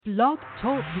Blog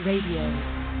Talk Radio.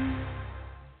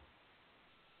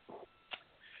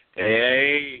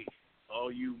 Hey,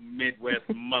 all you Midwest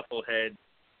muscleheads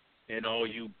and all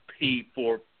you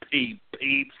P4P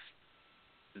peeps.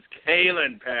 This is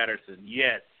Kaelin Patterson.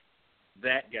 Yes,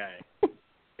 that guy.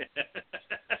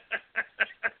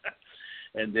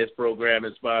 And this program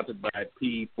is sponsored by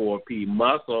P4P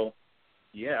Muscle.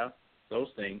 Yeah, those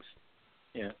things.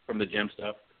 Yeah, from the gym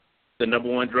stuff. The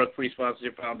 #1 drug-free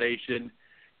sponsorship foundation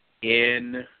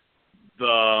in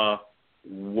the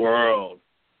world.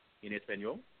 En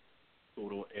español,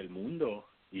 todo el mundo.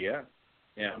 Yeah,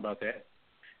 how about that?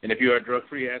 And if you're a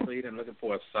drug-free athlete and looking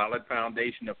for a solid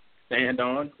foundation to stand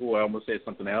on, I almost said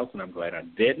something else, and I'm glad I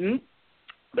didn't.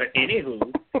 But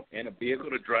anywho, and a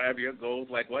vehicle to drive your goals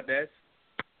like what, Des?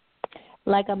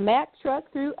 Like a Mack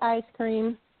truck through ice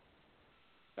cream.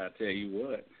 I tell you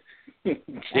what.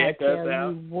 Check us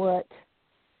out. What?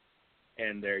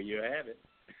 And there you have it.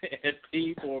 At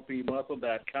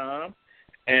P4PMuscle.com.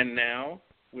 And now,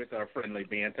 with our friendly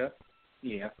banter.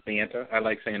 Yeah, banter. I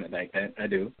like saying it like that. I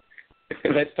do.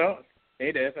 Let's talk.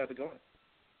 Hey, Des, how's it going?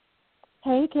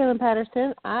 Hey, Kaelin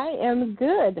Patterson. I am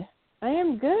good.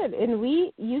 And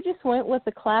you just went with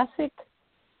the classic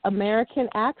American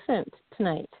accent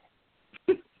tonight.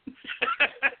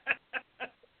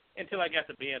 Until I got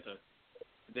the banter.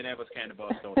 Then I was kind of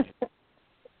Bostonian.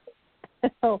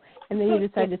 Oh, and then you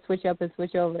decided to switch up and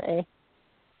switch over, eh?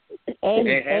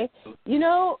 Hey. You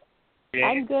know, yeah.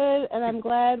 I'm good, and I'm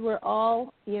glad we're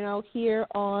all, here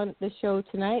on the show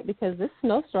tonight because this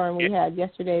snowstorm we had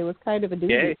yesterday was kind of a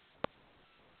doozy. Yeah.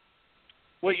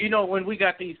 Well, when we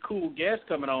got these cool guests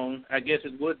coming on, I guess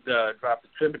it would drop the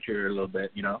temperature a little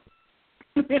bit,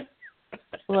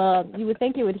 Well, you would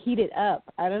think it would heat it up.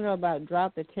 I don't know about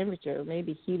drop the temperature,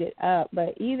 maybe heat it up.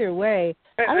 But either way,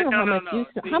 I don't know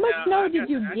how much snow did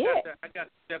you get? I got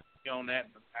to step on that.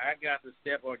 I got to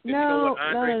step on. No, you know what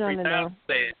Andre no. 3000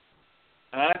 said?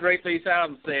 Andre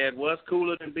 3000 said, "What's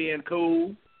cooler than being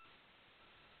cool?"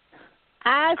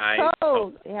 I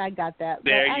got that.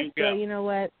 There but you go. You know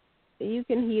what? You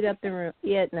can heat up the room.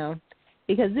 Yeah, no.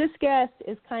 Because this guest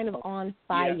is kind of on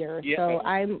fire, so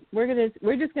we're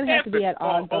just gonna have to be at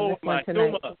odds on this one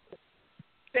tonight.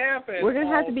 We're gonna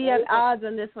have to be at odds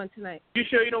on this one tonight. You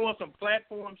sure you don't want some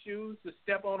platform shoes to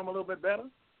step on them a little bit better?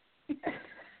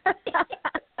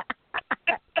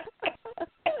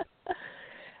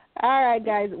 All right,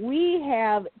 guys, we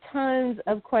have tons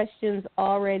of questions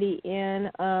already in.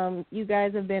 You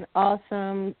guys have been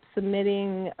awesome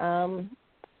submitting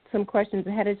some questions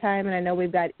ahead of time, and I know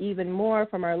we've got even more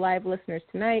from our live listeners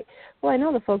tonight. Well, I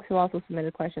know the folks who also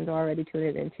submitted questions are already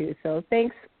tuned in too. So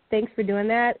thanks for doing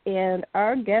that. And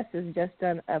our guest has just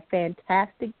done a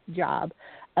fantastic job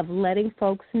of letting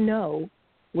folks know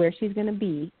where she's going to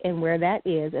be and where that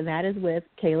is, and that is with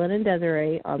Kaelin and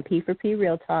Desiree on P4P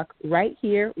Real Talk right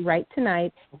here, right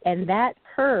tonight. And that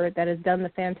has done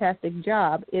the fantastic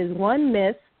job is one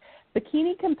Miss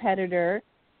Bikini competitor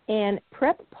and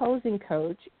prep posing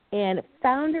coach and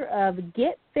founder of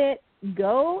Get Fit,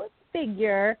 Go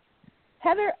Figure,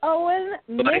 Heather Owen.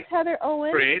 Miss Heather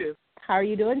Owen. Creative. How are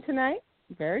you doing tonight?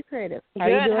 Very creative. Good.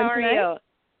 How are you?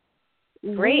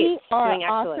 Great. We are doing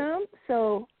excellent. Awesome.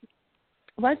 So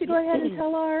why don't you go ahead and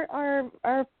tell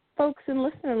our folks in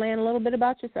listener land a little bit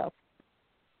about yourself?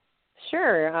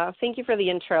 Sure. Thank you for the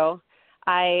intro.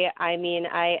 I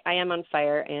am on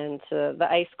fire, and the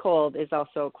ice cold is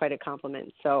also quite a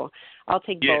compliment. So I'll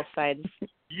take both sides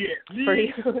for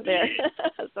you there.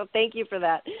 So thank you for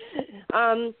that.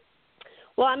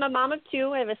 Well, I'm a mom of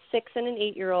two. I have a 6 and an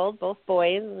 8-year-old, both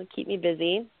boys. They keep me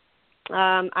busy.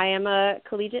 I am a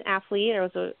collegiate athlete.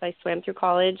 I swam through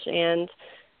college, and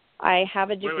I have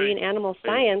a degree in animal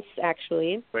science,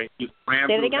 actually. Wait, you swam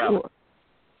Say through it again? college?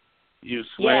 You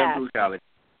swam through college.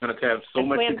 Going to have so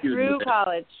much swam through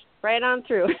college, right on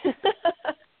through.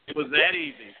 It was that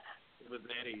easy. It was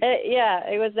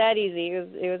that easy.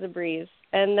 It was a breeze.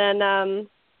 And then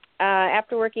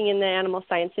after working in the animal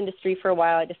science industry for a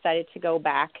while, I decided to go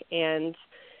back and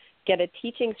get a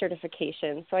teaching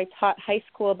certification. So I taught high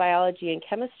school biology and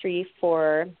chemistry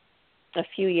for a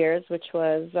few years, which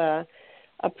was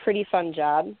a pretty fun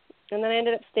job. And then I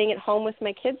ended up staying at home with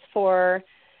my kids for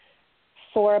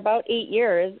about 8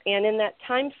 years, and in that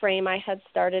time frame, I had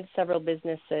started several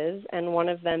businesses, and one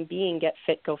of them being Get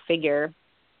Fit, Go Figure,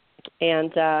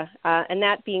 and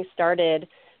that being started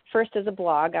first as a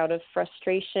blog out of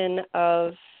frustration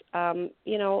of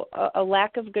a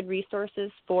lack of good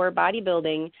resources for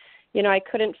bodybuilding. I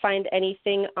couldn't find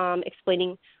anything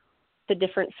explaining the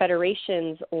different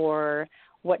federations or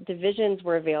what divisions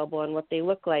were available and what they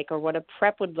look like, or what a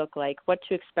prep would look like, what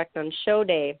to expect on show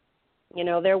day.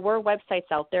 There were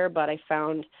websites out there, but I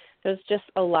found there's just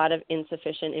a lot of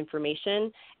insufficient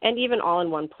information, and even all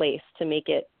in one place to make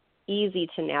it easy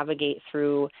to navigate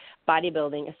through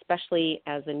bodybuilding, especially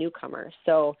as a newcomer.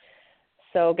 So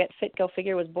Get Fit, Go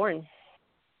Figure was born.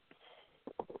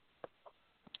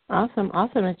 Awesome.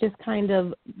 It just kind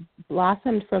of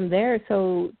blossomed from there.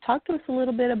 So talk to us a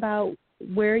little bit about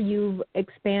where you've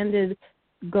expanded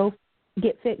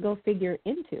Get Fit, Go Figure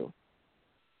into.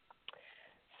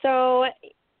 So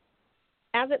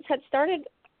as it had started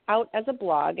out as a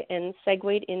blog and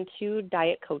segued into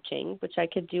diet coaching, which I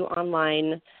could do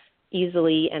online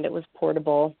easily, and it was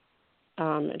portable,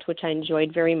 which I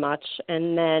enjoyed very much.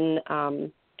 And then,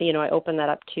 I opened that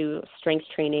up to strength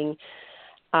training.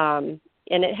 And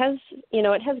it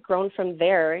has grown from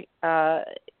there,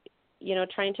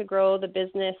 trying to grow the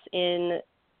business in,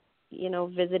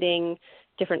 visiting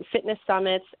different fitness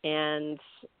summits and,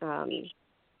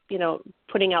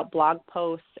 putting out blog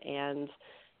posts and,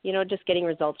 just getting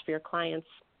results for your clients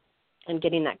and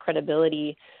getting that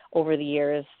credibility over the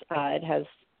years. It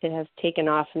has taken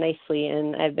off nicely,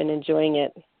 and I've been enjoying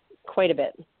it quite a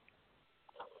bit.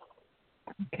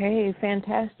 Okay,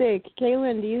 fantastic.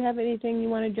 Kaelin, do you have anything you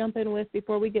want to jump in with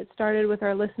before we get started with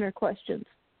our listener questions?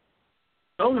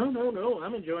 Oh, no.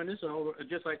 I'm enjoying this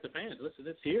just like the fans. Let's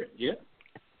hear it. Yeah.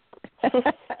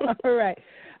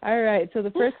 All right. So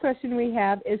the first question we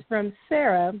have is from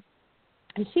Sarah,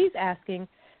 and she's asking,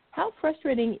 how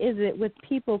frustrating is it with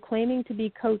people claiming to be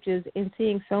coaches and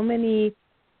seeing so many,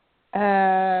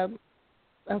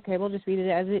 we'll just read it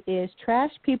as it is,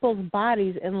 trash people's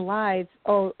bodies and lives,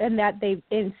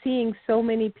 and seeing so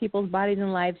many people's bodies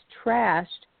and lives trashed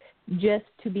just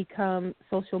to become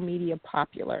social media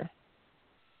popular?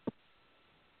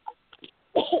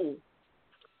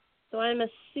 So I'm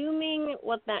assuming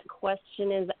what that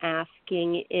question is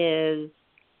asking is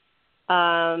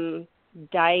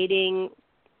dieting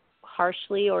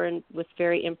harshly or with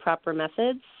very improper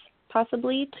methods,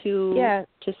 possibly to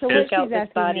seek out this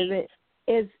body.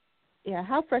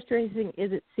 How frustrating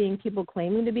is it seeing people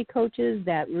claiming to be coaches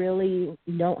that really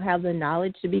don't have the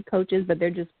knowledge to be coaches, but they're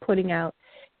just putting out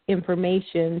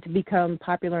information to become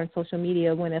popular on social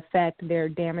media when in effect they're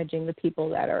damaging the people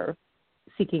that are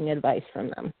seeking advice from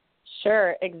them?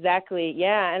 Sure, exactly.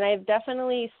 Yeah, and I've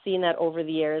definitely seen that over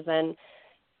the years. And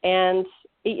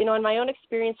in my own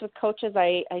experience with coaches,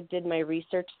 I did my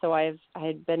research, so I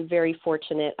had been very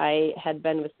fortunate. I had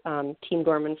been with Team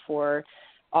Gorman for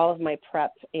all of my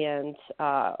prep, and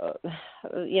that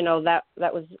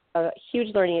was a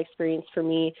huge learning experience for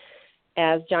me,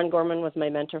 as John Gorman was my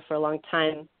mentor for a long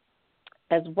time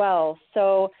as well.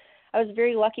 So I was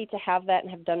very lucky to have that and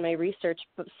have done my research.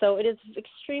 So it is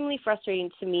extremely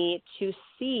frustrating to me to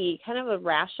see kind of a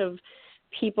rash of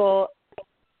people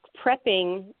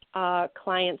prepping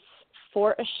clients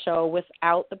for a show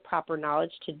without the proper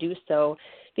knowledge to do so,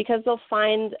 because they'll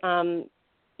find,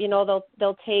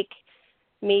 they'll take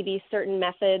maybe certain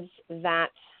methods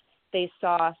that they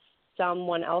saw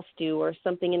someone else do or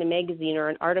something in a magazine or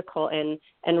an article and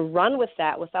run with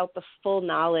that without the full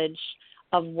knowledge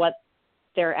of what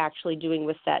they're actually doing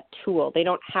with that tool. They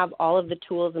don't have all of the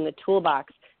tools in the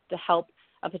toolbox to help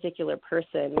a particular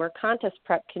person, where contest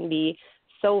prep can be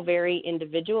so very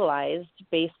individualized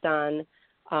based on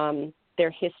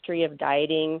their history of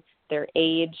dieting, their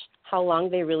age, how long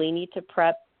they really need to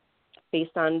prep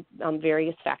based on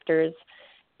various factors.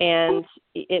 And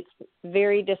it's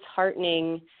very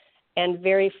disheartening and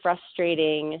very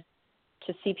frustrating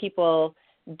to see people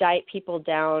diet people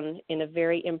down in a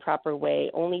very improper way,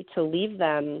 only to leave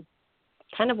them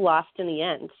kind of lost in the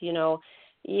end.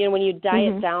 When you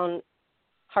diet down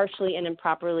harshly and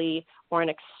improperly or on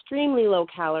extremely low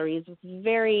calories with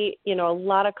very, a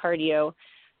lot of cardio,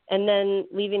 and then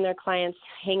leaving their clients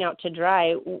hang out to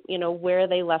dry, where are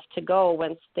they left to go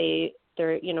once they're,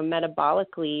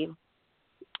 metabolically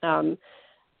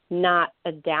not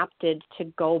adapted to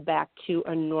go back to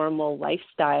a normal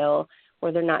lifestyle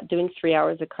where they're not doing 3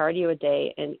 hours of cardio a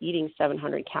day and eating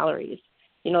 700 calories.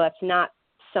 That's not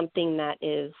something that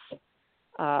is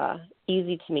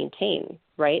easy to maintain,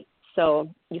 right? So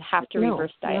you have to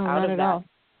reverse diet out of that.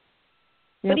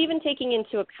 But even taking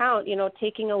into account,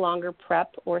 taking a longer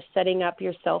prep or setting up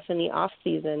yourself in the off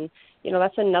season,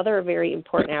 that's another very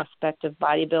important aspect of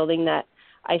bodybuilding that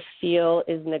I feel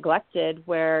is neglected,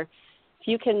 where if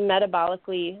you can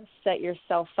metabolically set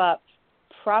yourself up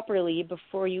properly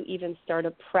before you even start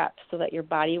a prep so that your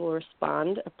body will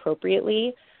respond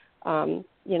appropriately, those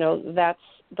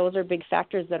are big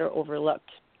factors that are overlooked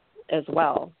as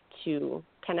well to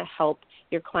kind of help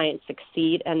your client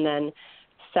succeed and then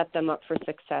set them up for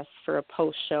success for a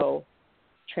post-show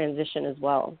transition as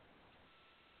well.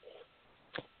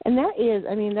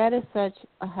 And that is such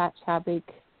a hot topic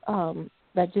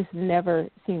that just never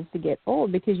seems to get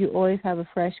old, because you always have a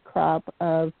fresh crop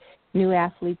of new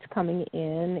athletes coming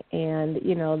in, and,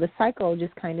 the cycle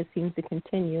just kind of seems to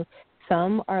continue.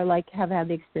 Some are have had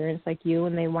the experience like you,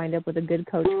 and they wind up with a good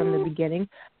coach from the beginning.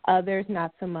 Others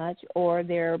not so much, or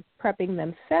they're prepping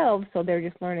themselves, so they're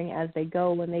just learning as they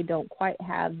go when they don't quite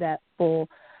have that full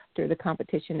after the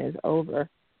competition is over.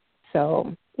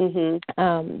 So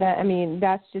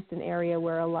that's just an area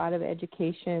where a lot of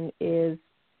education is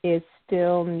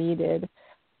still needed.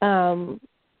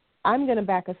 I'm going to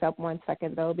back us up 1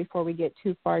 second, though, before we get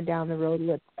too far down the road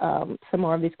with some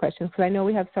more of these questions, because I know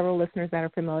we have several listeners that are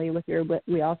familiar with you, but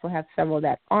we also have several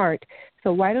that aren't.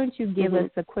 So why don't you give us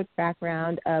a quick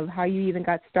background of how you even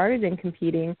got started in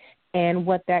competing and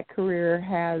what that career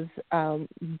has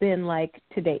been like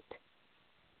to date?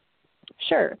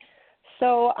 Sure.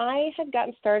 So I had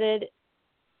gotten started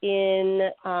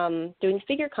in doing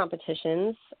figure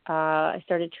competitions. I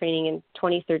started training in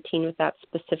 2013 with that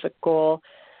specific goal.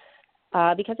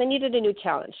 Because I needed a new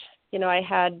challenge. I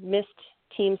had missed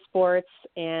team sports,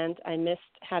 and I missed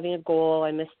having a goal.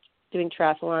 I missed doing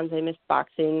triathlons. I missed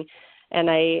boxing, and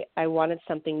I wanted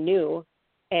something new.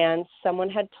 And someone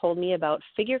had told me about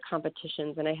figure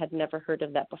competitions, and I had never heard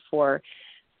of that before.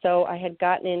 So I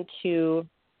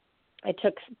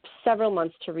took several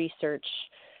months to research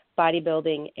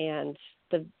bodybuilding and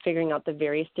figuring out the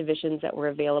various divisions that were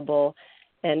available,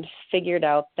 and figured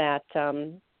out that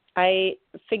the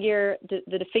figure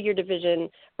division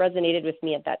resonated with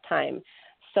me at that time.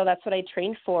 So that's what I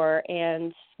trained for.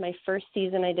 And my first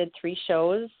season, I did 3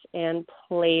 shows and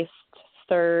placed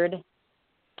 3rd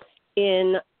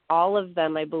in all of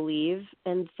them, I believe.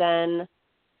 And then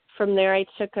from there, I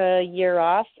took a year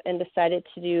off and decided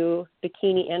to do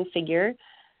bikini and figure.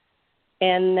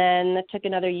 And then I took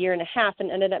another year and a half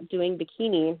and ended up doing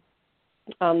bikini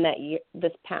that year,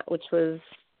 which was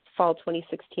fall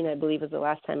 2016, I believe, was the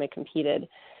last time I competed.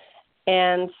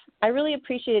 And I really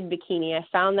appreciated bikini. I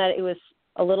found that it was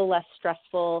a little less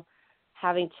stressful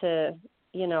having to,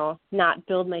 not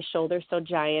build my shoulders so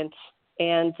giant.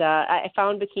 And I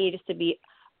found bikini just to be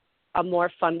a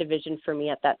more fun division for me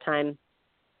at that time.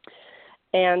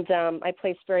 And I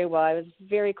placed very well. I was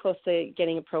very close to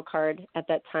getting a pro card at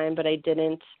that time, but I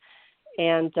didn't.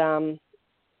 And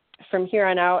from here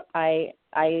on out, I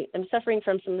am suffering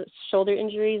from some shoulder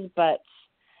injuries, but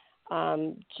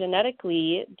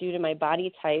genetically, due to my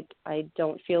body type, I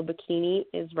don't feel bikini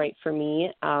is right for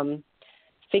me.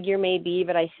 Figure may be,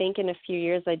 but I think in a few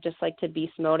years I'd just like to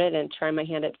beast mode it and try my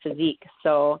hand at physique.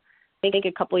 So I think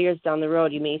a couple years down the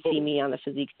road, you may see me on the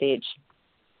physique stage.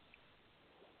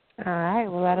 All right.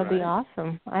 Well, that'll be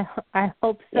awesome. I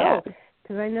hope so,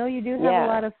 because I know you do have a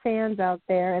lot of fans out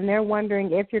there, and they're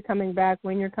wondering if you're coming back,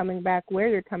 when you're coming back, where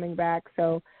you're coming back.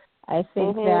 So I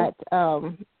think that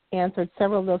answered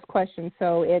several of those questions.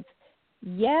 So it's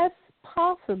yes,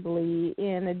 possibly,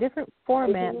 in a different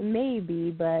format, maybe,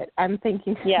 but I'm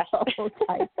thinking so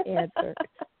type answer.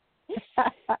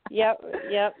 Yep,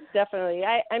 definitely.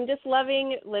 I'm just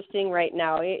loving lifting right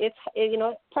now.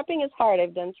 Prepping is hard.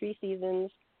 I've done 3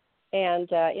 seasons, and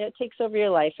it takes over your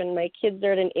life. And my kids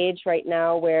are at an age right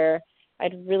now where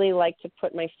I'd really like to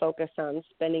put my focus on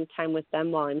spending time with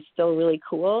them while I'm still really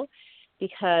cool,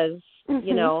 because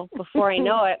before I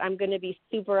know it, I'm going to be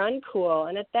super uncool.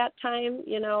 And at that time,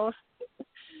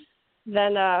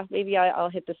 then maybe I'll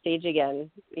hit the stage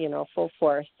again, full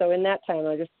force. So in that time,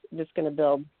 I'm just going to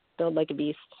build like a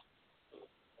beast.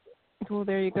 Well,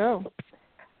 there you go.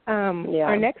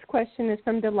 Our next question is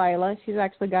from Delilah. She's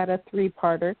actually got a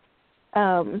 3-parter,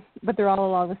 but they're all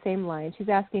along the same line. She's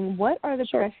asking, what are the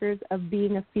pressures of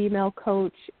being a female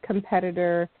coach,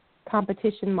 competitor,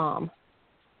 competition mom?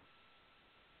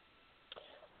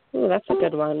 Ooh, that's a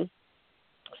good one.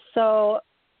 So,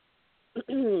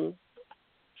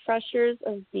 pressures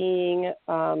of being,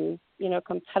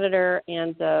 competitor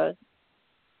and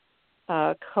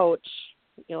a coach,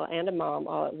 and a mom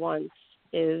all at once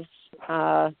is,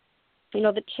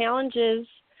 the challenges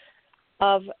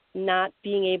of not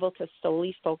being able to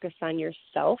solely focus on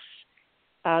yourself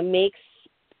makes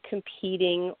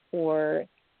competing or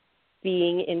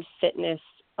being in fitness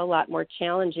a lot more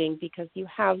challenging, because you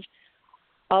have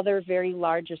other very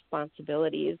large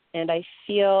responsibilities. And I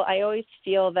always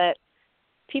feel that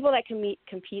people that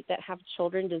compete that have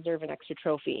children deserve an extra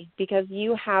trophy, because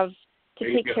you have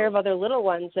to take care of other little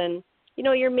ones. And,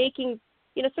 you're making,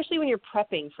 especially when you're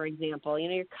prepping, for example,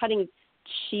 you're cutting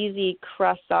cheesy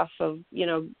crusts off of,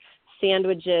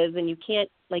 sandwiches, and you can't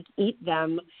eat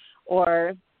them,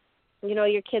 or,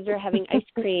 your kids are having ice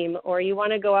cream, or you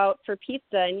want to go out for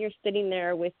pizza and you're sitting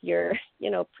there with your,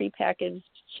 prepackaged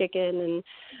chicken and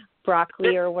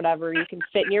broccoli or whatever you can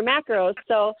fit in your macros.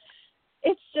 So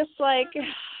it's just like,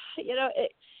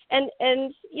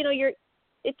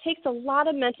 it takes a lot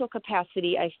of mental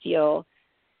capacity, I feel,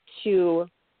 to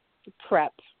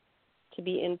prep, to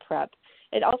be in prep.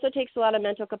 It also takes a lot of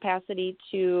mental capacity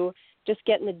to just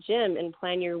get in the gym and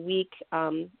plan your week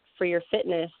for your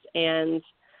fitness and,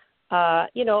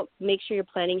 make sure you're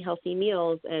planning healthy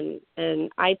meals.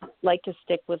 And I like to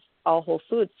stick with all whole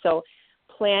foods. So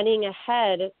planning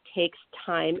ahead takes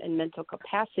time and mental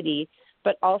capacity,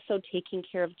 but also taking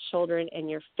care of children and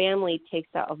your family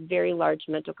takes out a very large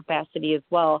mental capacity as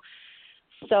well.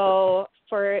 So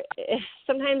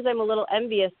sometimes I'm a little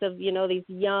envious of, these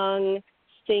young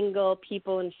single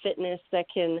people in fitness that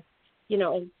can,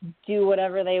 do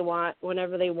whatever they want,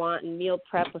 whenever they want, and meal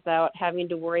prep without having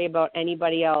to worry about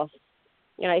anybody else.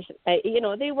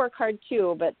 They work hard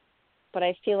too, but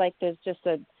I feel like there's just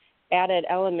a added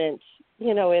element,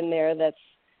 in there that's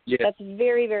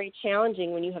very, very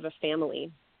challenging when you have a family.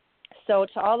 So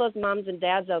to all those moms and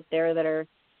dads out there that are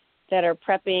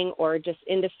prepping or just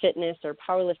into fitness or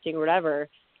powerlifting or whatever,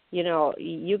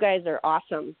 you guys are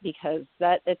awesome, because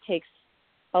it takes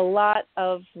a lot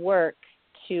of work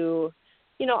to,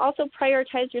 also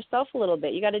prioritize yourself a little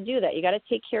bit. You got to do that. You got to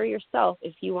take care of yourself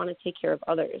if you want to take care of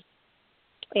others.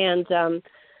 And that's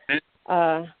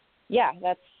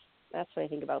what I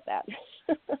think about that.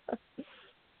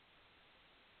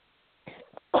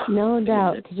 No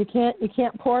doubt, because you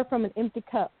can't pour from an empty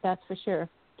cup. That's for sure.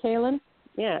 Kaelin?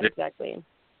 Yeah, exactly.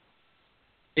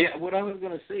 Yeah, what I was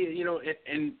going to say,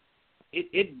 and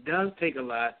it does take a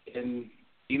lot, and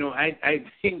I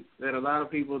think that a lot of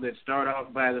people that start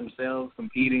off by themselves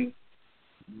competing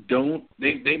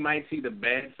they might see the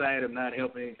bad side of not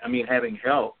having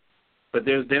help, but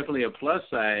there's definitely a plus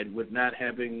side with not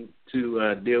having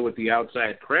to deal with the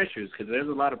outside pressures, because there's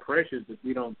a lot of pressures that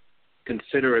we don't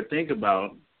consider or think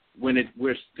about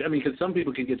because some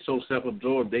people can get so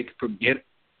self-absorbed they can forget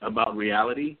about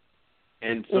reality.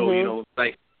 And so,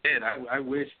 like I said, I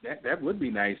wish that would be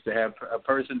nice to have a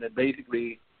person that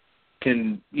basically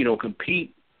can,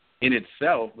 compete in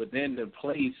itself, but then to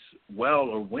place well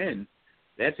or win,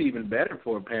 that's even better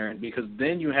for a parent, because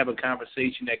then you have a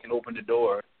conversation that can open the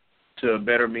door to a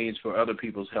better means for other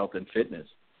people's health and fitness.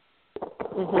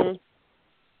 Mm-hmm.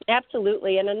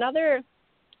 Absolutely. And another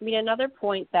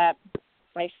point that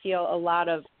I feel a lot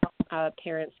of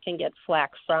parents can get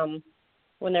flack from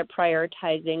when they're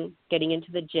prioritizing getting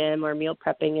into the gym or meal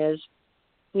prepping is,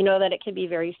 that it can be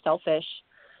very selfish.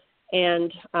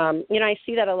 And, I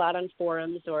see that a lot on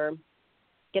forums or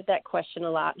get that question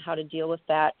a lot, how to deal with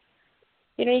that.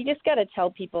 You just got to tell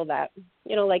people that,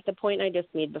 like the point I just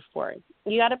made before,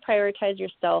 you got to prioritize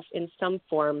yourself in some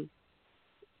form,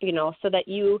 so that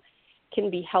you can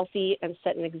be healthy and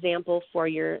set an example for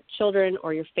your children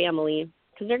or your family,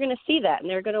 because they're going to see that and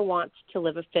they're going to want to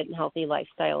live a fit and healthy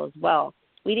lifestyle as well.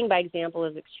 Leading by example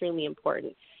is extremely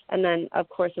important. And then, of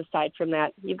course, aside from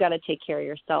that, you've got to take care of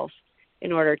yourself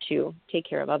in order to take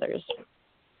care of others.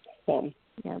 So.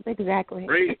 Yeah, exactly.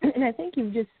 Great. And I think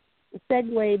you've just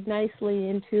segued nicely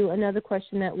into another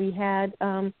question that we had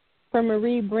from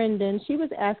Marie Brendan. She was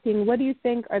asking, what do you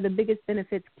think are the biggest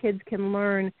benefits kids can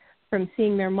learn from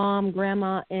seeing their mom,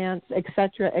 grandma, aunts,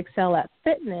 etc., excel at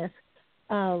fitness?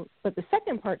 But the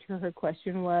second part to her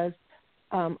question was,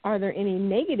 are there any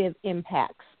negative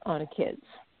impacts on kids?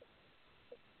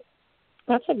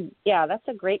 That's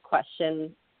a great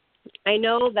question. I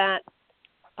know that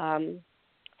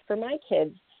for my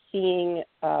kids, seeing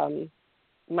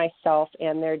myself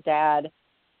and their dad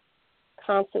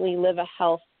constantly live a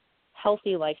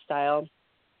healthy lifestyle,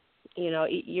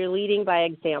 you're leading by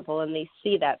example, and they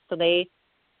see that. So they,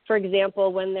 for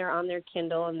example, when they're on their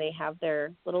Kindle and they have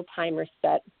their little timer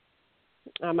set,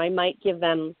 I might give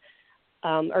them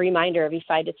a reminder every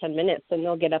 5 to 10 minutes, and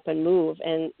they'll get up and move.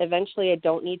 And eventually I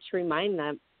don't need to remind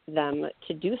them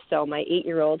to do so. My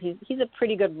 8-year-old, he's a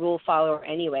pretty good rule follower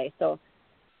anyway. So,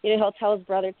 he'll tell his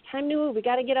brother, it's time to move. We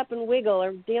got to get up and wiggle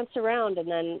or dance around. And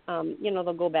then,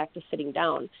 they'll go back to sitting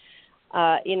down.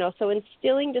 So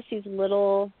instilling just these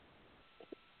little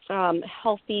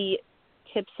healthy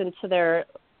tips into their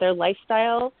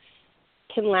lifestyle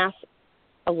can last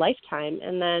a lifetime.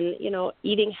 And then,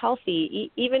 eating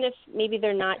healthy, even if maybe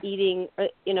they're not eating,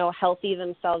 healthy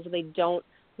themselves, or they don't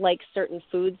like certain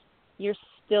foods, you're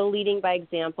still leading by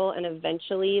example, and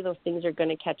eventually those things are going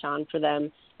to catch on for them,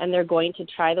 and they're going to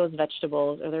try those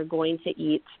vegetables, or they're going to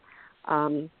eat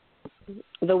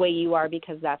the way you are,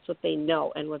 because that's what they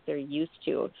know and what they're used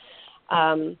to.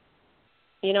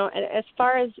 you know, as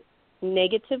far as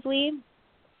negatively,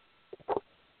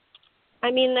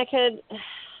 I mean, I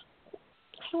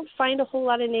don't find a whole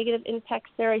lot of negative impacts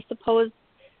there. I suppose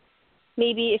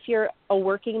maybe if you're a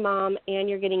working mom and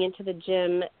you're getting into the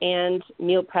gym and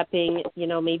meal prepping, you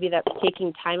know, maybe that's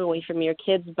taking time away from your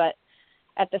kids. But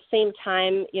at the same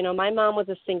time, you know, my mom was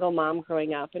a single mom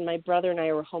growing up, and my brother and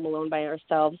I were home alone by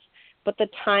ourselves. But the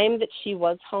time that she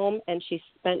was home and she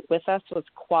spent with us was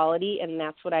quality, and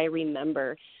that's what I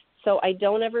remember. So I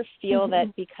don't ever feel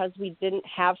that because we didn't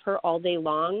have her all day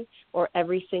long or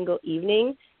every single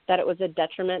evening that it was a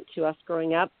detriment to us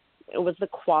growing up. It was the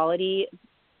quality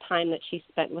time that she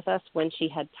spent with us when she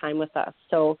had time with us.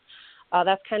 So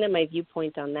that's kind of my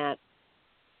viewpoint on that.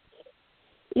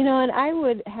 You know, and I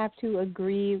would have to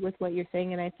agree with what you're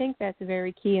saying, and I think that's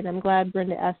very key, and I'm glad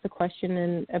Brenda asked the question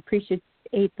and appreciate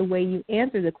the way you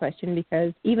answered the question,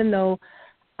 because even though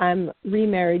I'm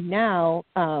remarried now,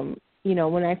 you know,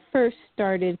 when I first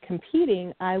started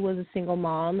competing, I was a single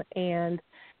mom and,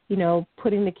 you know,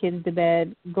 putting the kids to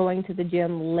bed, going to the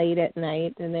gym late at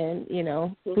night, and then, you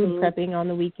know, food prepping on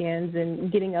the weekends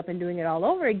and getting up and doing it all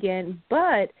over again.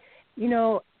 But, you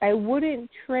know, I wouldn't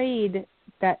trade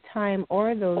that time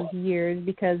or those years,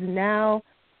 because now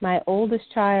my oldest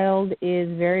child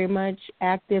is very much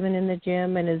active and in the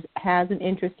gym and has an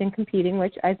interest in competing,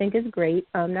 which I think is great,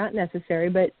 not necessary.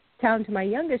 But down to my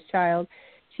youngest child,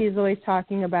 she's always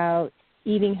talking about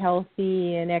eating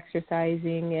healthy and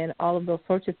exercising and all of those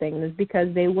sorts of things,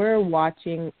 because they were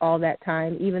watching all that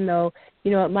time, even though,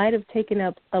 you know, it might have taken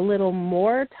up a little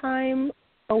more time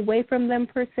away from them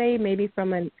per se, maybe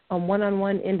from a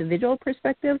one-on-one individual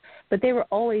perspective, but they were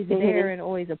always there and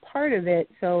always a part of it.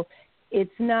 So it's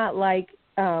not like,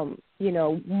 you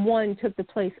know, one took the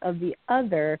place of the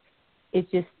other.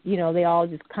 It's just, you know, they all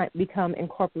just kind of become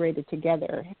incorporated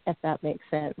together, if that makes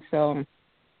sense. So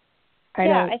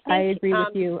I agree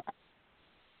with you.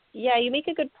 Yeah, you make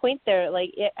a good point there,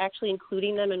 like actually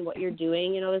including them in what you're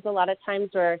doing. You know, there's a lot of times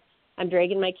where I'm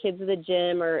dragging my kids to the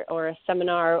gym or a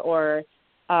seminar, or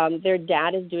their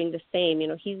dad is doing the same. You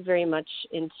know, he's very much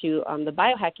into the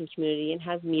biohacking community and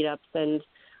has meetups and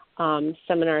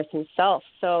seminars himself.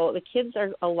 So the kids are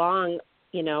along,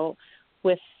 you know,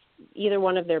 with either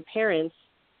one of their parents,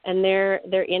 and they're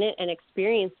in it and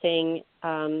experiencing,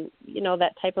 you know,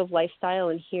 that type of lifestyle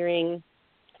and hearing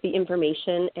the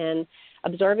information and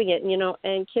absorbing it. And, you know,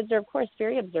 and kids are, of course,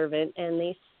 very observant, and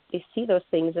they see those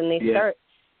things and they start,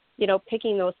 you know,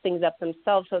 picking those things up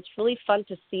themselves. So it's really fun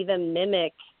to see them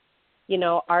mimic, you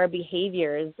know, our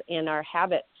behaviors and our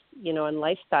habits, you know, and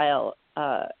lifestyle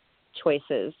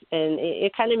choices. And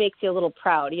it kind of makes you a little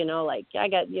proud, you know, like I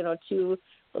got, you know, two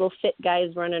little fit guys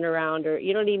running around, or,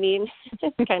 you know what I mean?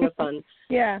 It's kind of fun.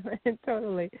 Yeah,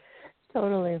 totally.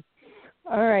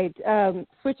 All right.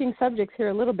 Switching subjects here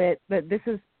a little bit, but this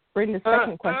is Brenda's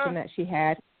second question that she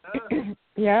had.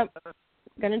 Yep.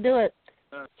 Going to do it.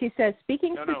 She says,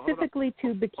 speaking specifically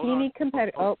to bikini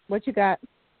competitors. Oh, what you got?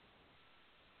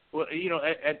 Well, you know,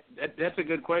 that's a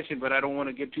good question, but I don't want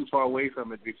to get too far away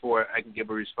from it before I can give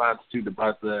a response to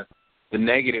about the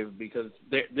negative, because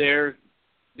there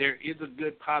is a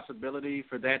good possibility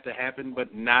for that to happen,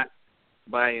 but not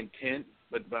by intent,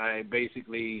 but by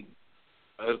basically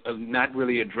not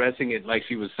really addressing it like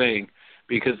she was saying,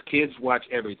 because kids watch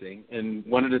everything. And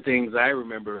one of the things I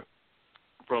remember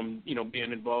from, you know,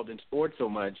 being involved in sports so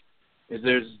much is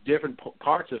there's different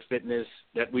parts of fitness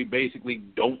that we basically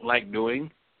don't like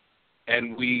doing,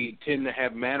 and we tend to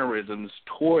have mannerisms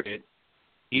toward it.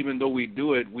 Even though we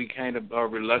do it, we kind of are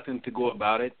reluctant to go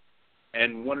about it.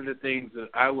 And one of the things that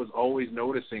I was always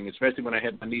noticing, especially when I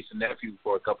had my niece and nephew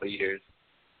for a couple of years,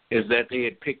 is that they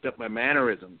had picked up my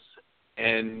mannerisms.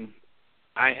 And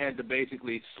I had to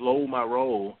basically slow my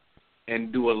roll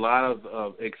and do a lot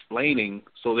of explaining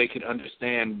so they could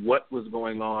understand what was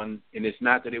going on. And it's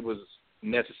not that it was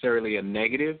necessarily a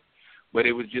negative, but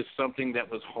it was just something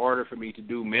that was harder for me to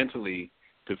do mentally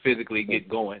to physically get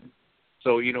going.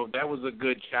 So, you know, that was a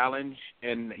good challenge.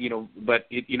 And, you know, but,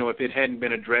 you know, if it hadn't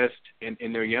been addressed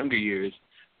in their younger years,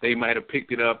 they might have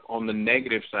picked it up on the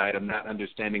negative side of not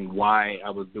understanding why I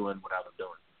was doing what I was doing.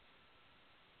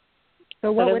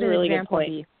 So what would an example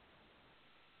be?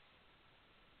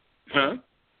 Huh?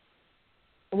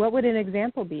 What would an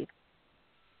example be?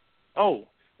 Oh,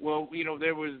 well, you know,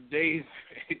 there was days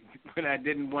when I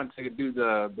didn't want to do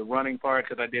the running part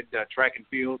because I did track and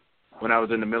field when I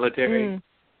was in the military.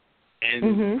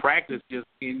 And practice just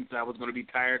means I was going to be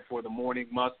tired for the morning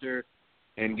muster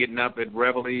and getting up at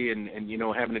reveille and you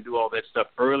know, having to do all that stuff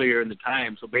earlier in the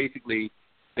time. So basically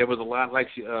there was a lot, like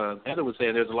Heather was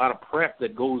saying, there's a lot of prep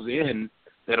that goes in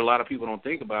that a lot of people don't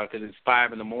think about because it's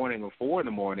 5 in the morning or 4 in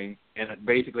the morning, and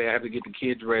basically I have to get the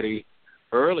kids ready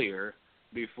earlier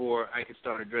before I could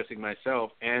start addressing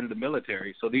myself and the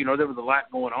military. So, there was a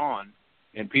lot going on,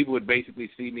 and people would basically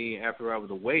see me after I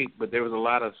was awake, but there was a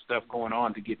lot of stuff going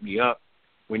on to get me up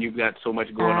when you've got so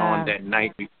much going on that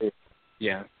night before.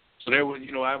 Yeah. So there was,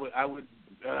 I would,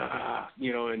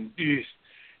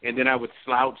 and then I would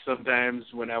slouch sometimes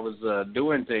when I was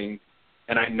doing things,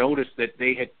 and I noticed that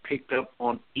they had picked up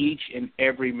on each and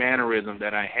every mannerism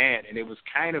that I had, and it was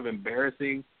kind of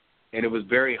embarrassing, and it was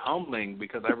very humbling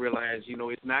because I realized,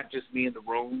 it's not just me in the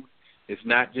room. It's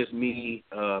not just me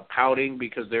pouting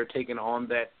because they're taking on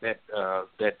that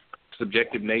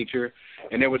subjective nature.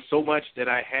 And there was so much that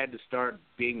I had to start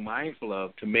being mindful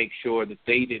of to make sure that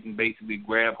they didn't basically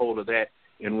grab hold of that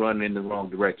and run in the wrong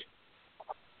direction.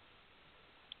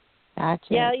 Gotcha.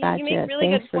 Yeah, you make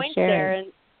really Thanks good points there.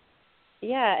 And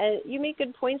you make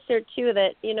good points there, too,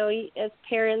 that, as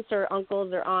parents or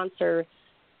uncles or aunts or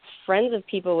friends of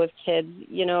people with kids,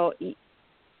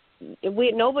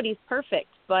 nobody's perfect,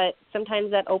 but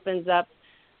sometimes that opens up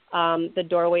the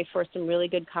doorway for some really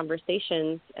good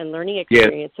conversations and learning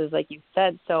experiences, like you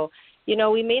said. So,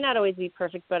 we may not always be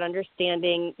perfect, but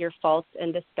understanding your faults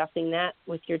and discussing that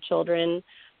with your children,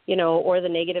 or the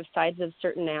negative sides of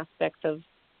certain aspects of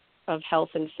health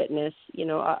and fitness,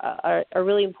 are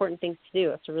really important things to do.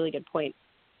 That's a really good point.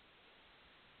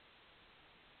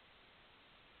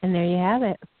 And there you have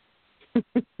it.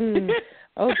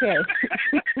 Okay.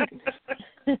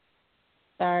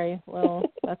 Sorry. Well,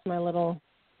 that's my little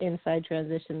inside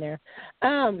transition there.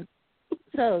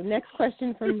 So next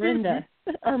question from Brenda.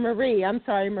 Or Marie. I'm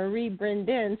sorry, Marie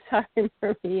Brendan. Sorry,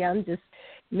 Marie. I'm just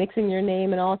mixing your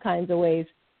name in all kinds of ways.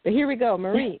 But here we go.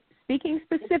 Marie, speaking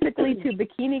specifically to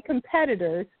bikini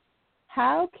competitors,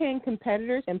 how can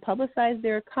competitors publicize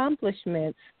their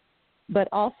accomplishments but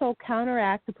also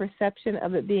counteract the perception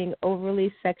of it being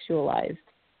overly sexualized?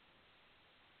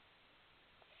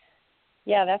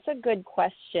 Yeah, that's a good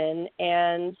question.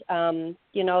 And, the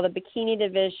bikini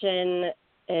division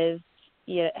is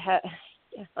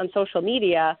on social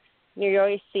media, you're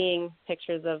always seeing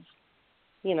pictures of,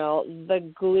 the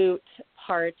glute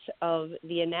part of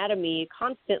the anatomy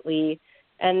constantly,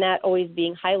 and that always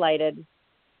being highlighted.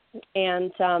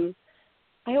 And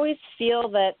I always feel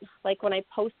that, like, when I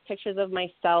post pictures of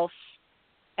myself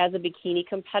as a bikini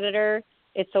competitor,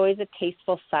 it's always a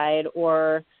tasteful side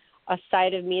or a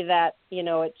side of me that,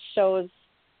 it shows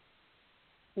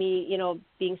me,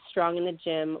 being strong in the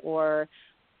gym, or,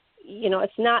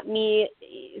 it's not me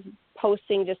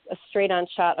posting just a straight-on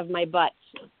shot of my butt,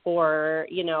 or,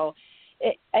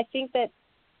 I think the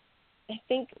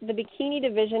bikini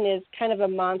division is kind of a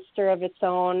monster of its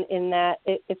own in that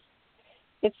it's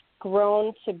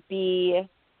grown to be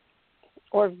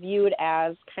or viewed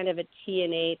as kind of a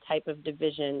TNA type of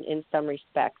division in some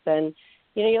respects. And,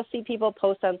 you'll see people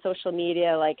post on social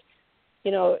media, like,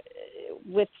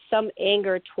 with some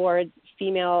anger towards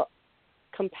female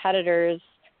competitors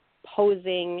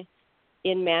posing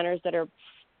in manners that are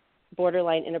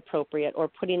borderline inappropriate or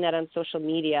putting that on social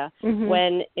media,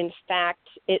 when in fact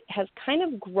it has kind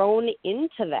of grown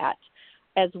into that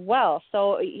as well.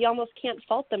 So you almost can't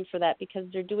fault them for that because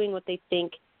they're doing what they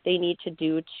think they need to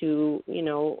do to,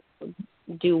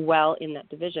 do well in that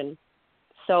division.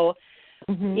 So,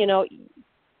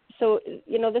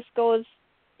 this goes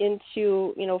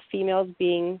into, females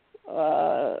being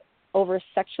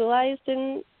over-sexualized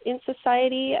in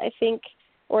society, I think,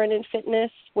 or in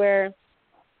fitness, where,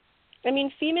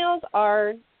 females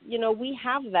are, we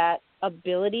have that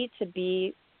ability to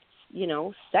be,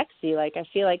 sexy. Like, I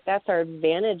feel like that's our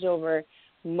advantage over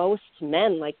most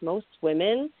men, like most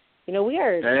women. We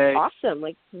are awesome.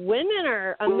 Like, women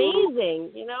are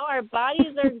amazing. Our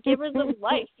bodies are givers of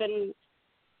life. And,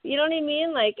 you know what I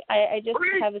mean? Like, I just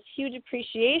have this huge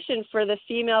appreciation for the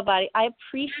female body. I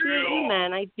appreciate you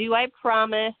men. I do. I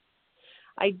promise.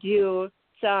 I do.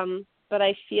 But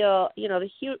I feel,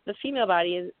 the female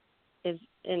body is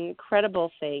an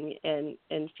incredible thing, and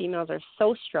females are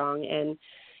so strong, and,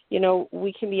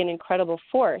 we can be an incredible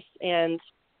force. And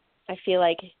I feel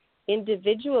like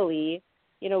individually,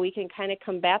 we can kind of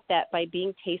combat that by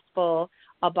being tasteful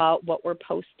about what we're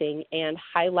posting and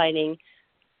highlighting,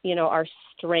 our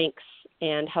strengths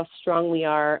and how strong we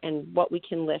are and what we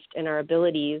can lift and our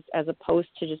abilities, as opposed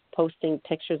to just posting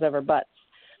pictures of our butts.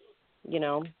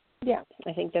 Yeah,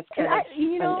 I think that's kind of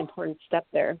an important step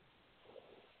there.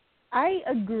 I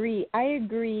agree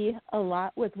a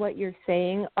lot with what you're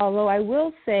saying, although I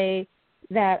will say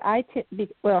that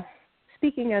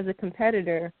speaking as a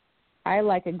competitor, I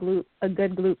like a good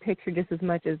glute picture just as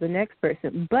much as the next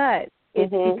person. But It's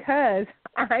because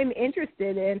I'm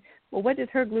interested in, well, what does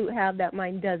her glute have that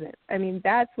mine doesn't? I mean,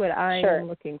 that's what I'm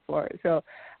looking for. So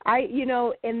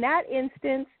in that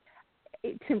instance,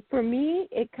 for me,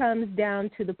 it comes down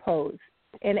to the pose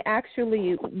and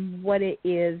actually what it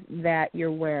is that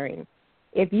you're wearing.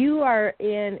 If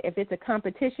it's a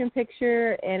competition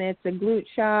picture and it's a glute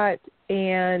shot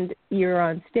and you're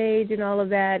on stage and all of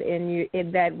that,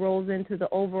 and that rolls into the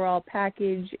overall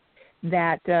package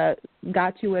that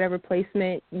got you whatever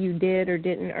placement you did or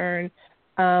didn't earn,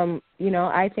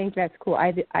 I think that's cool.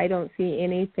 I don't see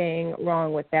anything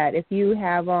wrong with that. If you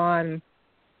have on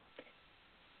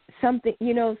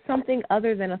something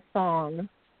other than a thong,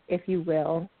 if you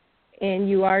will, and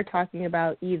you are talking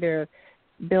about either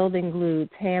building glutes,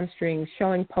 hamstrings,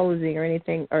 showing posing or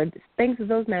anything, or things of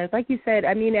those matters, like you said,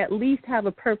 I mean, at least have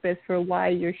a purpose for why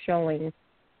you're showing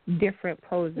different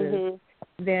poses,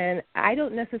 then I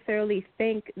don't necessarily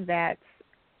think that's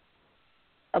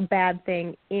a bad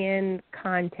thing in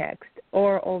context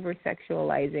or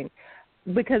over-sexualizing,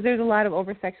 because there's a lot of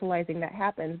over-sexualizing that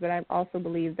happens, but I also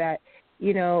believe that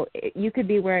you could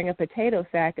be wearing a potato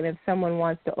sack, and if someone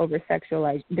wants to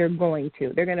over-sexualize, they're going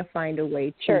to find a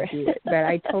way to do it. But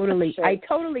I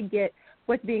totally get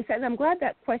what's being said. And I'm glad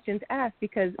that question's asked,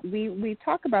 because we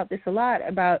talk about this a lot,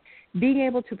 about being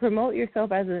able to promote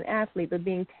yourself as an athlete, but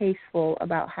being tasteful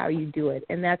about how you do it.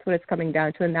 And that's what it's coming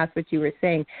down to, and that's what you were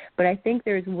saying. But I think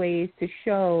there's ways to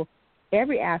show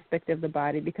every aspect of the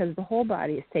body, because the whole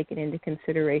body is taken into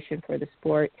consideration for the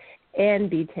sport, and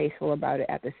be tasteful about it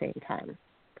at the same time,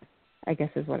 I guess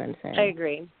is what I'm saying. I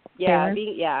agree. Yeah,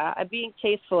 being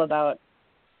tasteful about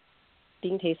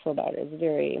it is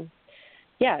very,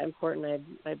 important,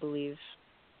 I believe,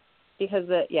 because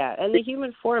and the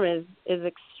human form is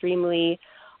extremely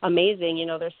amazing.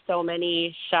 There's so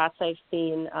many shots I've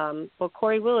seen.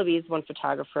 Corey Willoughby is one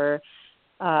photographer.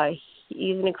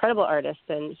 He's an incredible artist,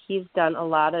 and he's done a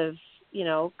lot of,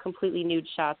 completely nude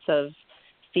shots of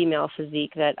female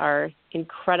physique that are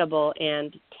incredible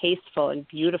and tasteful and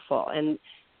beautiful, and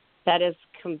that is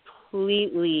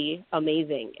completely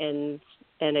amazing, and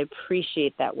I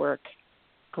appreciate that work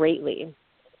greatly.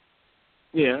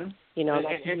 Yeah,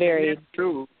 that's very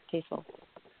true. Tasteful.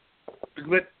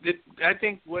 But I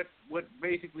think what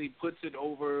basically puts it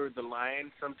over the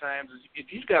line sometimes is if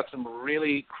you've got some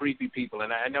really creepy people,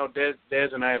 and I know Des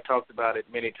and I have talked about it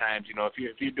many times.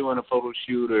 If you're doing a photo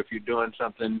shoot or if you're doing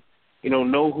something,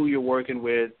 know who you're working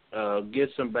with, get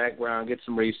some background, get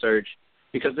some research,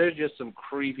 because there's just some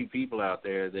creepy people out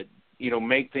there that,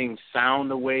 make things sound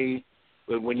the way,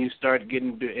 but when you start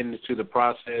getting into the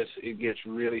process, it gets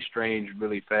really strange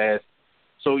really fast.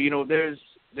 So,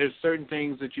 there's certain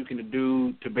things that you can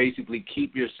do to basically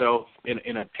keep yourself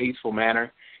in a tasteful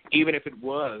manner. Even if it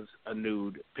was a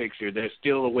nude picture, there's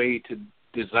still a way to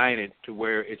design it to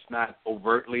where it's not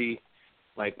overtly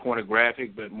like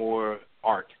pornographic, but more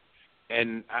art.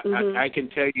 And I can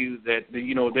tell you that,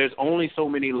 there's only so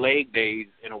many leg days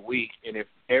in a week, and if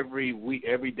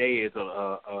every day is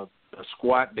a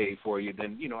squat day for you,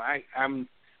 then,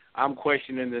 I'm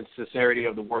questioning the sincerity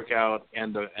of the workout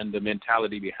and the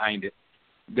mentality behind it.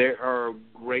 There are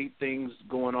great things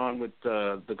going on with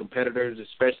the competitors,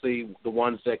 especially the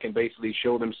ones that can basically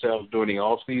show themselves during the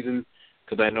off season,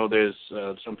 because I know there's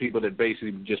some people that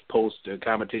basically just post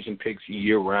competition pics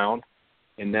year round,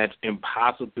 and that's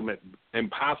impossible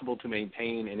to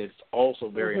maintain, and it's also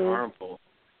very harmful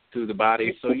to the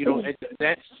body. So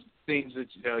that's things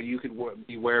that you could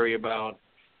be wary about.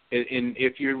 And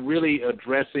if you're really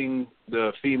addressing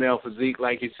the female physique,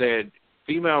 like you said,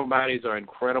 female bodies are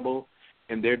incredible,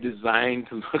 and they're designed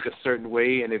to look a certain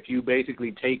way. And if you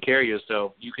basically take care of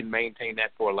yourself, you can maintain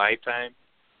that for a lifetime.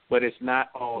 But it's not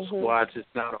all squats. It's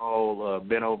not all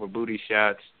bent over booty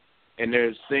shots. And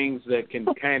there's things that can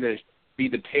kind of be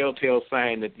the telltale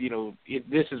sign that,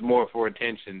 this is more for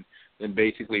attention than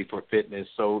basically for fitness.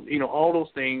 So, all those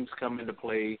things come into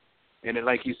play. And then,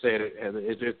 like you said,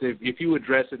 if you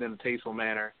address it in a tasteful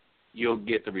manner, you'll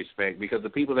get the respect, because the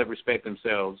people that respect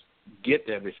themselves get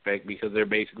that respect because they're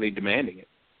basically demanding it.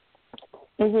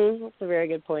 That's a very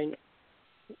good point.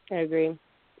 I agree.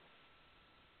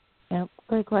 Yeah,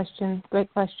 great question.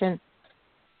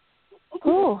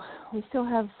 Oh, we still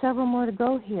have several more to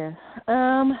go here.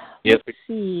 Let's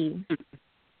see.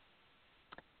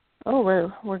 Oh,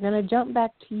 we're going to jump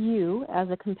back to you as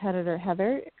a competitor,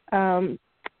 Heather.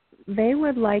 They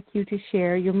would like you to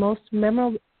share your most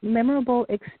memorable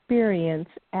experience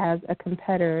as a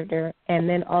competitor and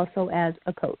then also as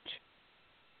a coach.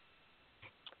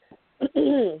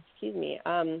 Excuse me.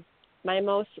 My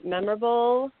most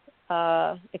memorable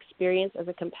experience as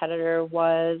a competitor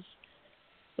was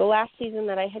the last season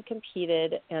that I had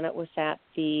competed, and it was at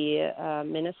the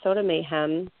Minnesota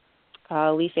Mayhem,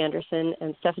 Leif Anderson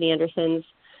and Stephanie Anderson's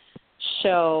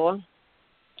show,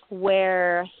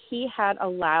 where he had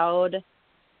allowed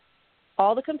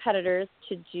all the competitors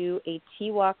to do a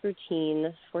T-walk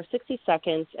routine for 60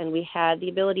 seconds, and we had the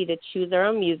ability to choose our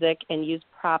own music and use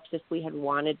props if we had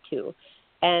wanted to.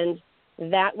 And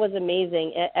that was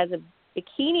amazing. As a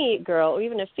bikini girl or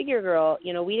even a figure girl,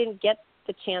 you know, we didn't get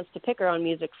the chance to pick our own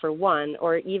music for one,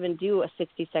 or even do a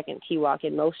 60-second T-walk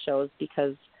in most shows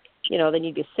because, you know, then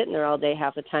you'd be sitting there all day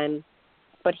half the time.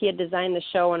 But he had designed the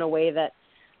show in a way that,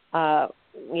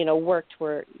 you know, worked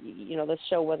where, you know, the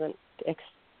show wasn't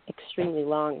extremely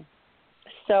long.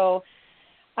 So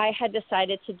I had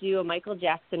decided to do a Michael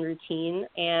Jackson routine,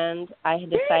 and I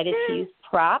had decided to use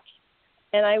props,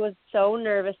 and I was so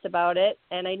nervous about it,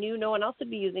 and I knew no one else would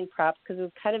be using props because it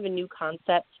was kind of a new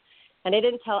concept, and I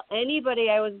didn't tell anybody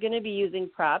I was going to be using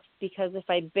props because if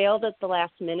I bailed at the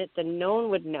last minute, then no one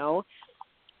would know.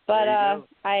 But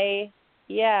I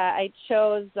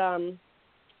chose what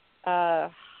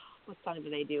song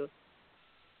did I do?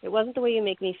 It wasn't The Way You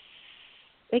Make Me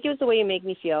I think it was The Way You Make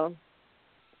Me Feel.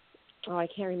 Oh, I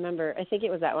can't remember. I think it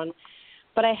was that one.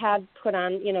 But I had put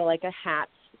on, you know, like a hat,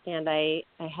 and I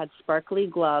had sparkly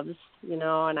gloves, you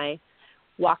know, and I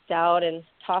walked out and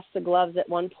tossed the gloves at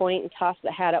one point and tossed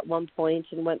the hat at one point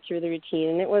and went through the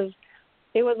routine. And it was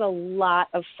a lot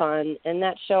of fun. And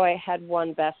that show I had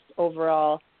won best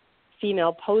overall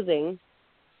female posing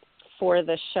for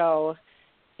the show.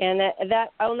 And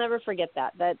that I'll never forget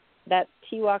that. That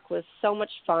T-walk was so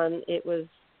much fun. It was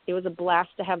a blast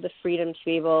to have the freedom to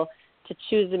be able to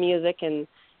choose the music and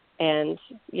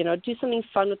you know, do something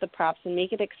fun with the props and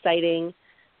make it exciting,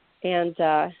 and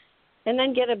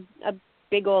then get a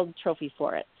big old trophy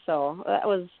for it. So that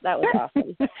was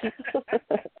awesome.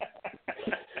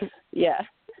 Yeah.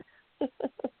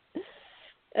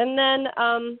 And then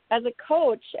as a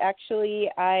coach, actually,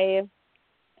 a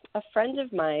friend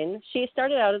of mine, she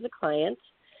started out as a client,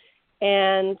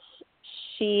 and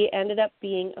she ended up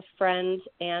being a friend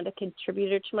and a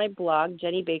contributor to my blog,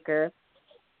 Jenny Baker.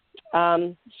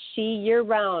 She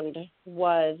year-round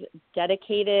was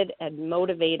dedicated and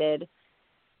motivated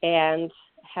and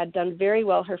had done very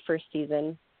well her first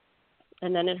season.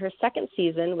 And then in her second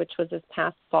season, which was this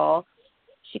past fall,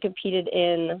 she competed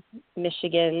in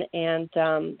Michigan and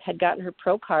had gotten her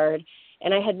pro card.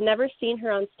 And I had never seen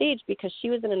her on stage because she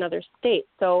was in another state.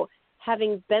 So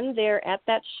having been there at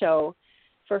that show,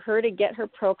 for her to get her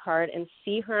pro card and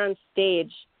see her on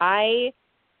stage,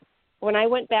 when I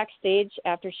went backstage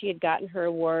after she had gotten her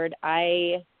award,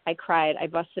 I cried. I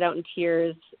busted out in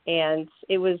tears, and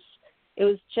it was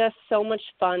just so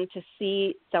much fun to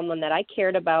see someone that I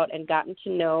cared about and gotten to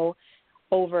know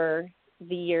over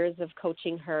the years of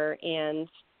coaching her. And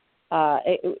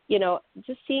you know,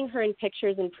 just seeing her in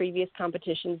pictures in previous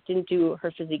competitions didn't do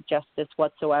her physique justice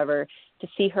whatsoever. To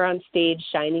see her on stage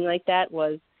shining like that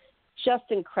was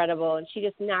just incredible, and she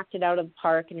just knocked it out of the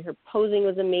park, and her posing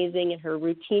was amazing, and her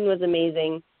routine was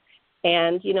amazing.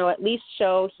 And, you know, at Leaf's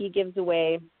show, he gives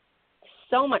away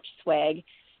so much swag.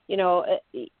 You know,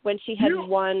 when she had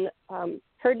won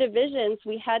her divisions,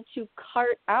 we had to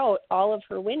cart out all of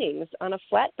her winnings on a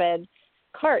flatbed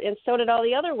cart, and so did all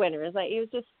the other winners. Like, it was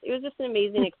just an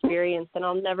amazing experience, and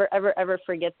I'll never, ever, ever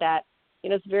forget that. You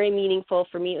know, it's very meaningful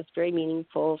for me. It was very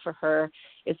meaningful for her.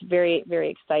 It's very, very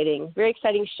exciting. Very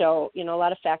exciting show. You know, a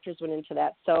lot of factors went into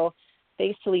that. So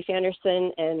thanks to Leif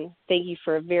Anderson, and thank you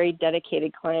for a very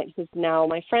dedicated client who's now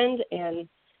my friend and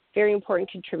very important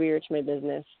contributor to my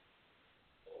business.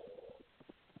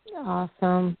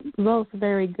 Awesome. Both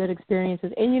very good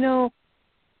experiences. And, you know,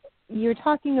 you're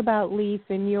talking about Leif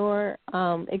and your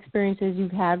experiences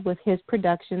you've had with his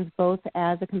productions, both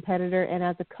as a competitor and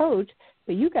as a coach,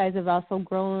 but you guys have also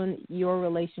grown your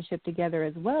relationship together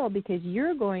as well, because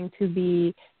you're going to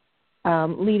be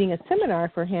leading a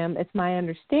seminar for him, it's my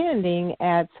understanding,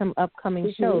 at some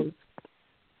upcoming shows.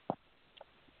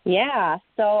 Yeah,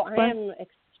 so I am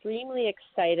extremely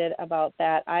excited about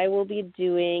that. I will be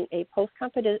doing a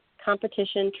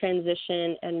post-competition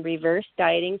transition and reverse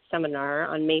dieting seminar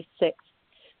on May 6th,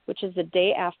 which is the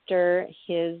day after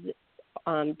his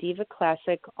Diva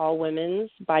Classic all-women's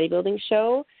bodybuilding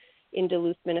show in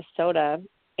Duluth, Minnesota.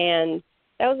 And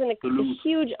that was a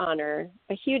huge honor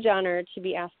to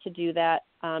be asked to do that.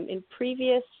 In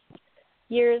previous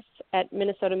years at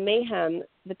Minnesota Mayhem,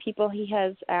 the people he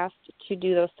has asked to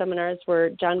do those seminars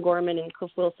were John Gorman and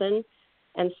Cliff Wilson.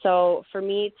 And so for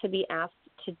me to be asked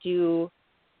to do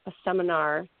a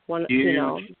seminar,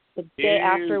 the day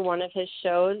after one of his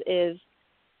shows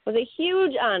was a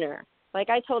huge honor. Like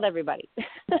I told everybody.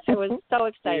 I was so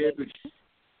excited.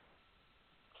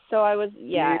 So I was,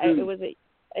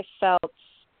 I felt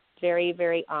very,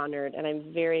 very honored, and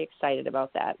I'm very excited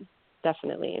about that,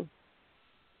 definitely.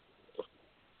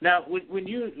 Now, when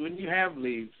you have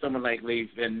someone like Leif,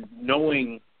 and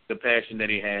knowing the passion that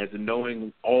he has and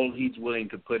knowing all he's willing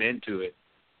to put into it,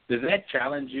 does that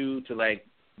challenge you to, like,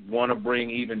 want to bring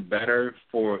even better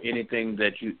for anything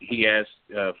that he asks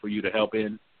for you to help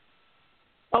in?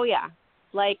 Oh, yeah,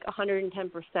 like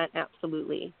 110%,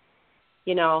 absolutely.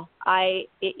 You know,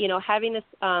 having this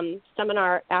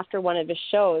seminar after one of his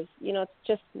shows, you know, it's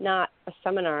just not a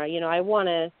seminar. You know, I want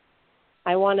to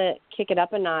kick it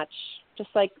up a notch, just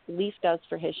like Leif does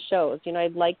for his shows. You know,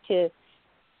 I'd like to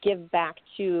give back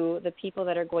to the people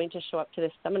that are going to show up to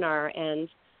this seminar, and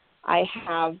I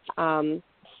have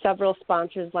several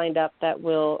sponsors lined up that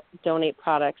will donate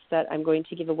products that I'm going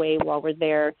to give away while we're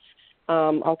there.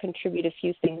 I'll contribute a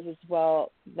few things as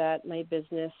well that my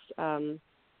business will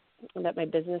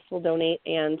donate,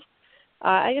 and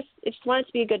I just want it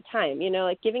to be a good time. You know,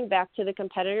 like giving back to the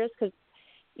competitors, because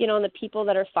you know, and the people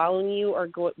that are following you are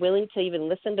willing to even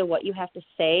listen to what you have to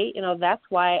say. You know, that's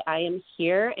why I am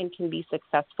here and can be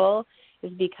successful,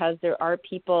 is because there are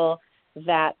people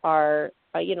that are,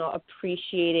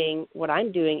 appreciating what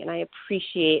I'm doing, and I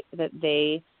appreciate that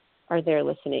they are there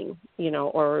listening, you know,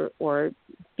 or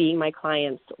being my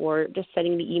clients, or just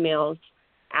sending me emails,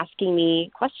 asking me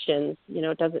questions. You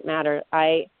know, it doesn't matter.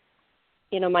 My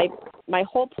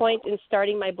whole point in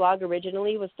starting my blog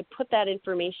originally was to put that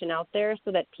information out there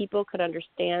so that people could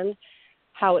understand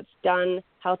how it's done,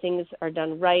 how things are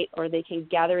done right, or they can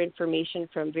gather information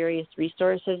from various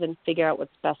resources and figure out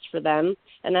what's best for them.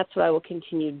 And that's what I will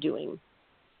continue doing.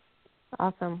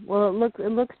 Awesome. Well,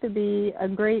 it looks to be a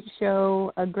great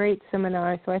show, a great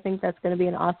seminar, so I think that's going to be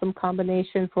an awesome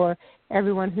combination for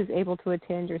everyone who's able to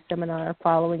attend your seminar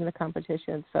following the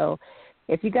competition. So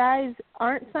if you guys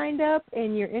aren't signed up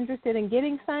and you're interested in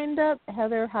getting signed up,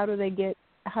 Heather, how do they get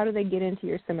into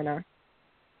your seminar?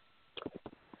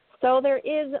 So there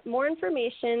is more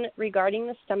information regarding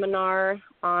the seminar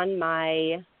on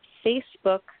my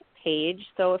Facebook page.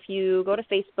 So if you go to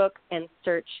Facebook and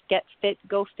search Get Fit,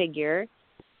 Go Figure,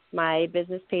 my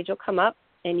business page will come up,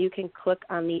 and you can click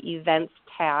on the Events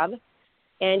tab,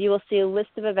 and you will see a list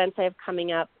of events I have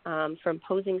coming up, from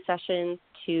posing sessions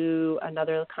to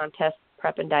another contest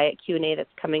prep and diet Q&A that's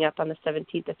coming up on the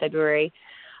 17th of February.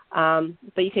 But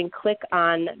you can click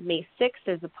on May 6th.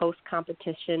 There's a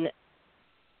post-competition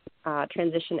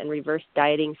transition and reverse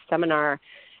dieting seminar.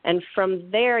 And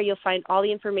from there, you'll find all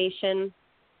the information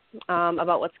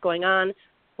about what's going on,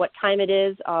 what time it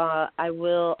is. I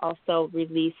will also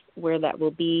release where that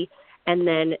will be. And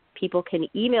then people can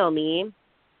email me,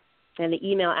 and the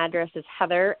email address is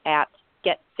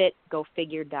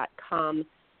heather@getfitgofigure.com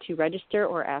to register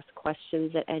or ask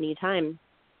questions at any time.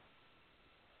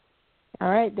 All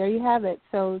right, there you have it.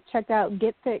 So check out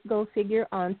Get Fit Go Figure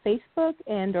on Facebook,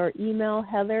 and or email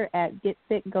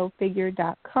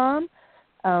heather@getfitgofigure.com.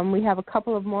 We have a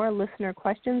couple of more listener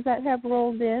questions that have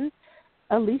rolled in.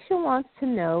 Alicia wants to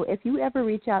know if you ever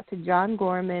reach out to John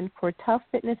Gorman for tough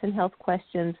fitness and health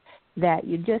questions that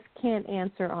you just can't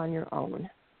answer on your own.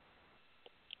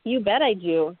 You bet I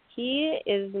do. He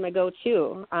is my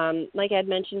go-to. Like I had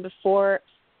mentioned before,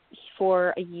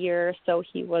 for a year or so,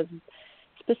 he was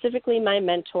specifically my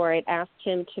mentor. I'd asked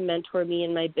him to mentor me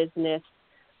in my business.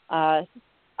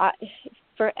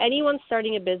 For anyone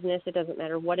starting a business, it doesn't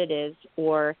matter what it is,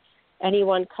 or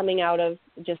anyone coming out of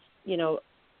just, you know,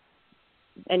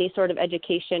 any sort of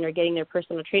education or getting their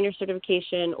personal trainer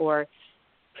certification or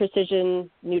precision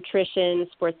nutrition,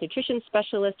 sports nutrition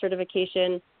specialist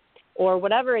certification, or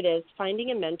whatever it is,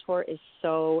 finding a mentor is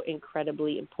so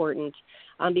incredibly important,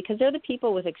 because they're the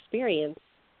people with experience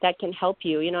that can help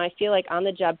you. You know, I feel like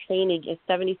on-the-job training is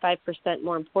 75%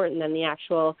 more important than the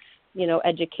actual, you know,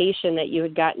 education that you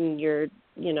had gotten your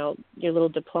little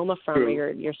diploma from,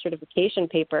 or your certification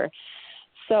paper.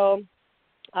 So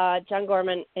John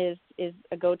Gorman is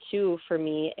a go-to for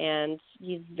me, and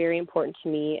he's very important to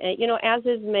me. And, you know, as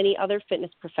is many other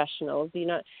fitness professionals. You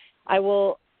know, I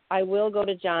will go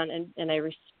to John, and I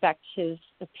respect his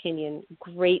opinion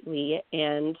greatly.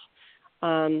 And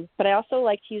but I also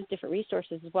like to use different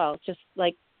resources as well. Just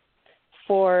like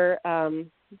for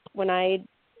when I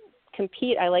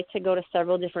compete, I like to go to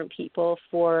several different people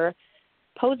for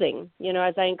posing. You know,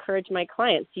 as I encourage my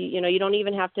clients, you know, you don't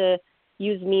even have to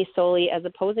use me solely as a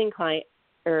posing client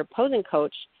or posing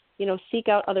coach. You know, seek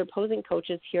out other posing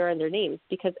coaches. Here are their names,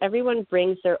 because everyone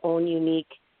brings their own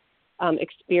unique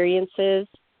experiences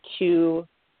to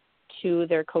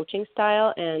their coaching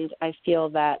style, and I feel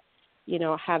that, you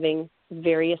know, having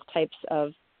various types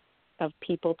of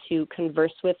people to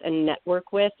converse with and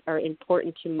network with are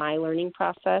important to my learning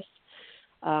process,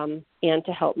 and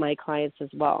to help my clients as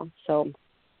well. So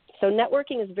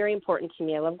networking is very important to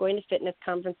me. I love going to fitness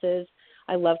conferences.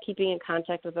 I love keeping in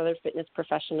contact with other fitness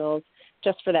professionals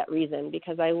just for that reason,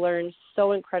 because I learn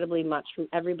so incredibly much from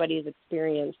everybody's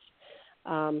experience,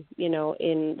 in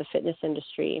the fitness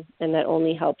industry, and that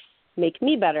only helps make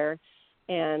me better.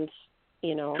 And,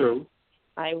 True.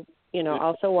 I,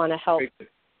 also want to help.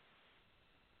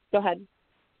 Go ahead.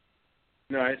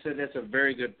 No, I said that's a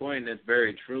very good point. That's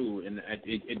very true. And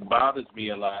it bothers me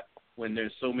a lot when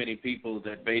there's so many people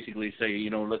that basically say,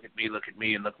 look at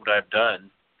me, and look what I've done.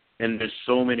 And there's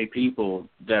so many people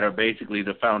that are basically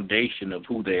the foundation of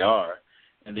who they are,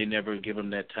 and they never give them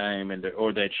that time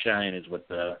or that shine is what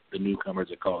the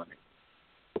newcomers are calling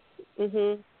it.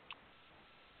 Mhm.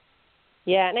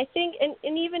 Yeah, and I think, and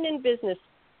even in business,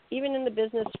 even in the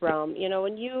business realm,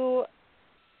 when you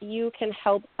can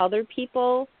help other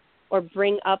people or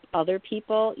bring up other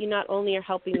people, you not only are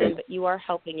helping them, but you are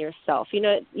helping yourself.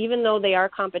 Even though they are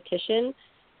competition,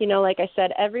 like I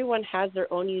said, everyone has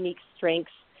their own unique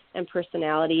strengths and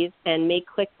personalities, and may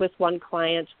click with one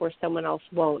client where someone else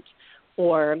won't,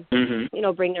 or,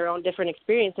 bring their own different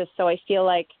experiences. So I feel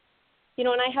like, and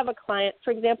I have a client,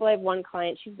 for example, I have one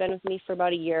client, she's been with me for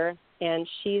about a year, and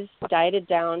she's dieted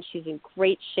down. She's in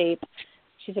great shape.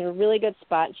 She's in a really good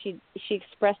spot. She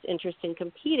expressed interest in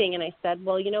competing, and I said,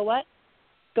 well, you know what?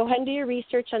 Go ahead and do your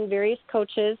research on various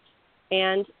coaches,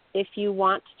 and if you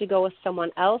want to go with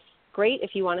someone else, great.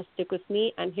 If you want to stick with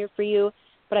me, I'm here for you,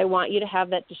 but I want you to have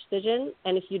that decision,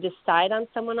 and if you decide on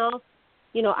someone else,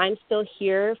 I'm still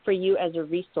here for you as a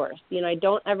resource. I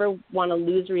don't ever want to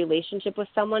lose a relationship with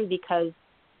someone because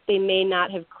they may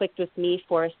not have clicked with me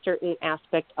for a certain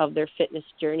aspect of their fitness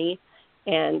journey.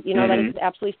 And, that is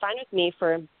absolutely fine with me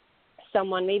for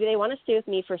someone. Maybe they want to stay with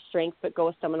me for strength but go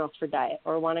with someone else for diet,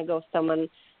 or want to go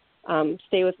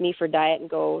stay with me for diet and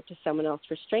go to someone else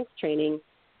for strength training.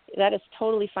 That is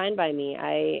totally fine by me.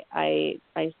 I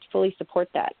fully support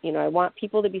that. I want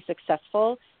people to be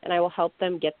successful, and I will help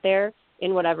them get there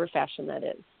in whatever fashion that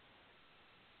is.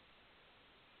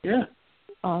 Yeah.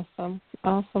 Awesome.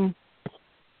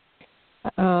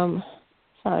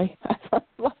 Sorry, I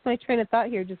lost my train of thought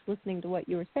here just listening to what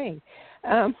you were saying.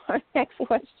 Our next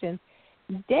question.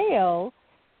 Dale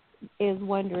is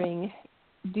wondering,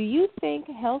 do you think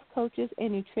health coaches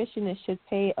and nutritionists should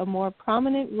play a more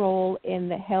prominent role in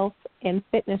the health and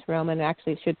fitness realm, and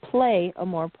actually should play a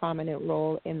more prominent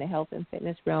role in the health and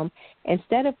fitness realm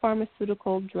instead of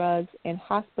pharmaceutical drugs and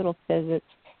hospital visits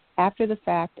after the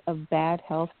fact of bad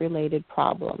health-related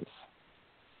problems?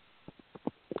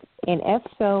 And if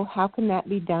so, how can that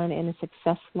be done in a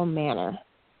successful manner?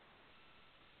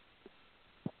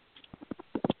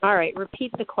 All right,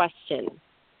 repeat the question.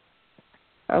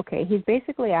 Okay, he's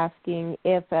basically asking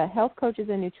if health coaches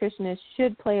and nutritionists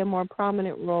should play a more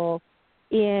prominent role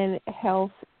in the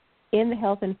health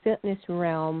and fitness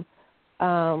realm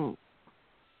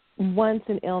once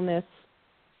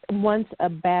a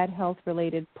bad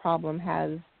health-related problem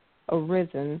has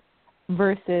arisen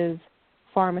versus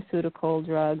pharmaceutical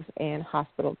drugs and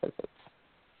hospital visits.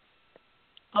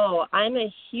 Oh, I'm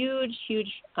a huge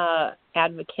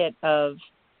advocate of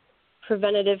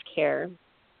preventative care,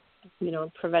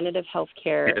 preventative health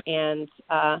care. And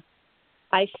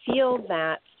I feel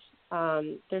that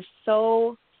there's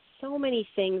so many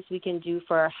things we can do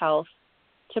for our health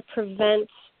to prevent,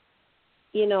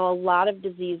 a lot of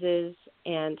diseases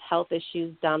and health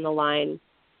issues down the line.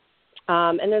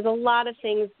 And there's a lot of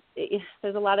things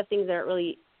that aren't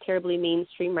really terribly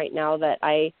mainstream right now that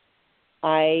I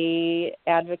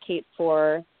advocate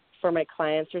for my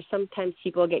clients, or sometimes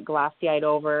people get glossy-eyed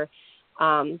over.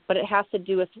 But it has to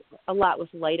do a lot with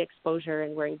light exposure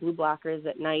and wearing blue blockers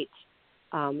at night,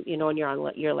 when you're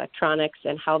on your electronics,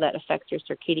 and how that affects your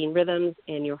circadian rhythms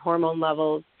and your hormone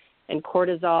levels and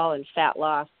cortisol and fat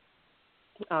loss.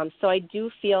 So I do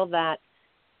feel that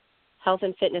health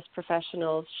and fitness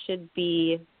professionals should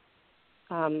be,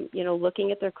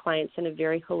 looking at their clients in a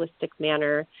very holistic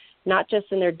manner, not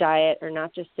just in their diet or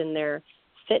not just in their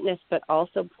fitness, but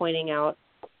also pointing out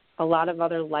a lot of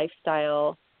other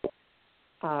lifestyle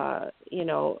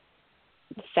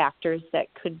factors that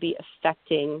could be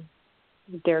affecting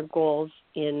their goals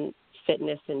in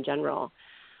fitness in general.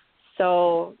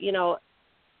 So,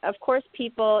 of course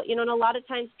people, and a lot of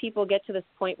times people get to this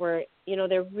point where,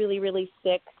 they're really, really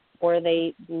sick, or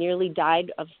they nearly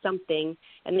died of something,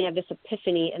 and they have this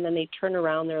epiphany, and then they turn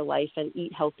around their life and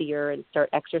eat healthier and start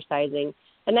exercising.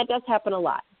 And that does happen a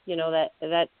lot.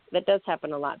 That does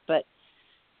happen a lot. But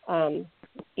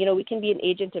we can be an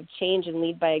agent of change and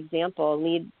lead by example,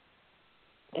 lead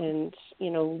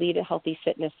a healthy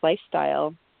fitness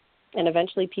lifestyle. And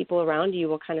eventually people around you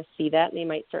will kind of see that, and they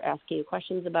might start asking you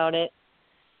questions about it,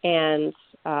 and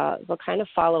they'll kind of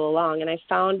follow along. And I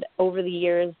found over the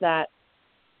years that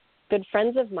good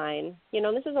friends of mine,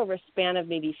 this is over a span of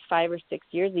maybe 5 or 6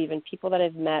 years even, people that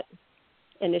I've met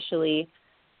initially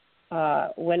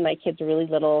when my kids were really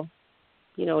little,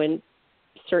 in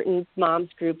certain moms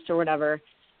groups or whatever,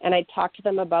 and I talked to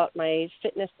them about my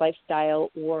fitness lifestyle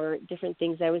or different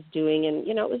things I was doing, and,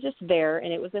 it was just there,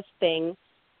 and it was a thing.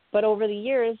 But over the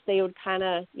years, they would kind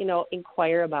of,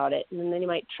 inquire about it, and then they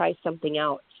might try something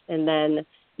out. And then,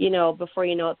 before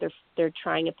you know it, they're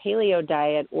trying a paleo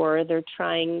diet, or they're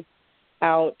trying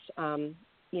out,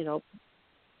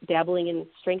 dabbling in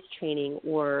strength training,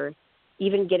 or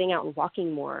even getting out and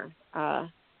walking more. So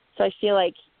I feel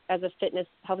like as a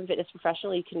health and fitness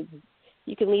professional, you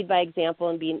can lead by example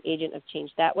and be an agent of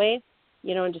change that way,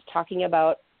 and just talking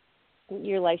about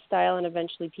your lifestyle, and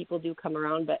eventually people do come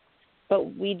around. But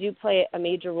we do play a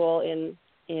major role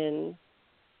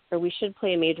or we should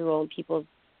play a major role in people's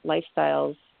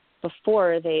lifestyles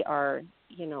before they are,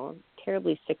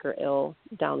 terribly sick or ill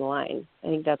down the line. I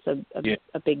think that's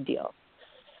a big deal.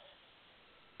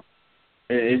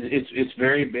 It's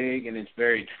very big, and it's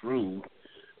very true.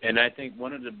 And I think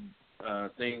one of the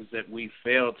things that we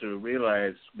fail to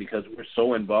realize, because we're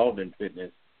so involved in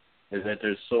fitness, is that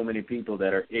there's so many people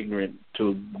that are ignorant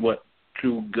to what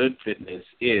true good fitness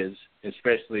is,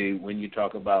 especially when you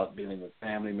talk about dealing with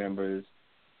family members,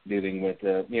 dealing with,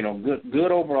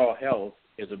 good overall health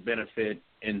is a benefit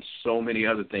in so many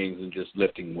other things than just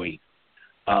lifting weight.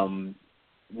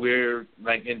 We're,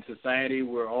 like in society,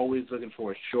 we're always looking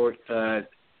for a shortcut,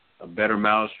 a better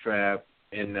mousetrap,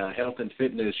 and health and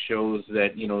fitness shows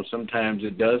that, sometimes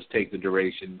it does take the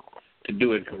duration to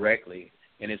do it correctly.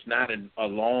 And it's not a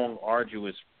long,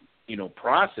 arduous,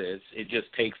 process. It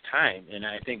just takes time. And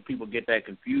I think people get that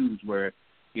confused where,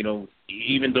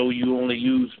 even though you only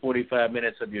use 45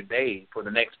 minutes of your day for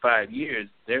the next 5 years,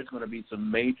 there's going to be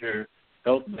some major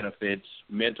health benefits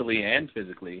mentally and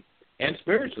physically and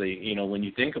spiritually, when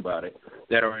you think about it,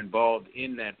 that are involved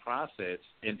in that process.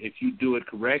 And if you do it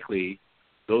correctly,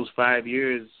 those 5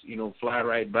 years, fly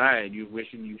right by, and you're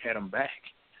wishing you had them back.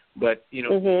 But,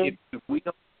 if we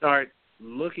don't start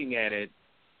looking at it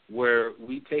where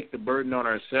we take the burden on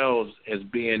ourselves as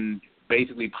being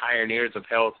basically pioneers of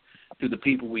health to the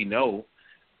people we know,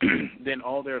 then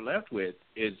all they're left with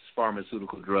is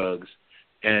pharmaceutical drugs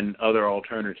and other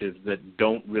alternatives that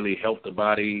don't really help the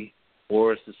body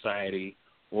or society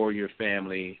or your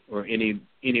family or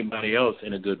anybody else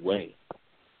in a good way.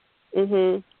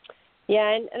 Mhm. Yeah,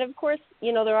 and of course,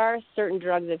 there are certain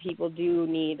drugs that people do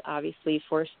need, obviously,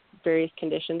 for various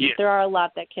conditions. Yeah. There are a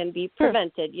lot that can be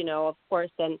prevented, of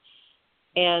course, and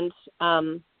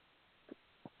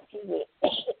excuse me,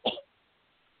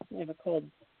 I have a cold,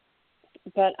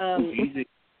 but easy.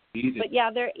 But yeah,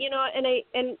 there,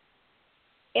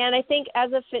 and I think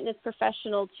as a fitness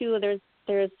professional too,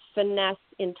 there's finesse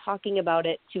in talking about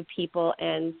it to people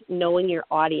and knowing your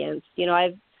audience.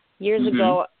 I've years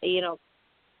ago,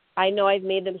 I know I've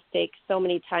made the mistake so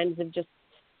many times of just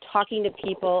talking to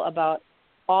people about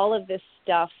all of this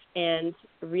stuff and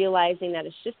realizing that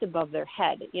it's just above their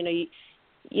head.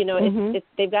 It's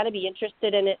they've got to be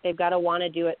interested in it. They've got to want to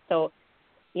do it. So,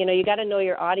 you got to know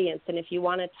your audience. And if you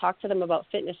want to talk to them about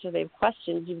fitness or they have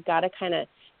questions, you've got to kind of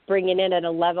bring it in at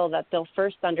a level that they'll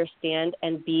first understand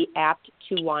and be apt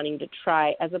to wanting to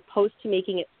try, as opposed to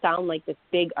making it sound like this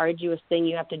big, arduous thing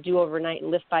you have to do overnight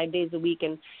and lift 5 days a week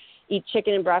and eat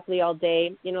chicken and broccoli all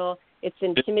day. It's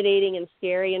intimidating and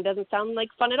scary and doesn't sound like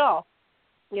fun at all.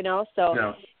 So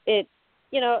no. It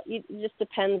just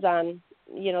depends on,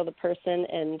 the person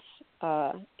and,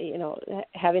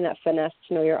 having that finesse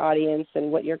to know your audience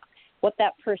and what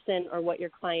that person or what your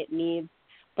client needs.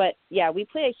 But yeah, we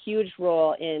play a huge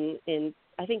role in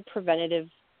I think preventative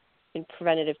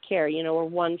care. We're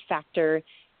one factor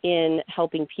in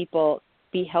helping people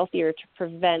be healthier to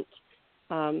prevent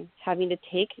having to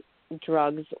take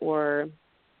drugs or,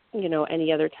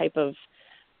 any other type of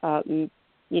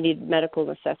you need medical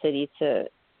necessity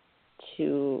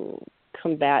to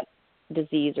combat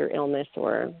disease or illness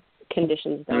or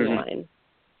conditions down the line.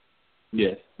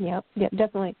 Yes. Yeah,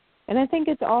 definitely. And I think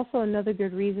it's also another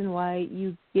good reason why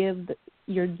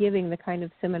you're giving the kind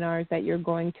of seminars that you're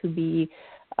going to be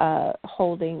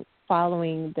holding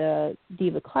following the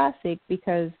Diva Classic,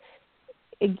 because,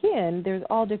 again, there's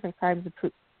all different kinds of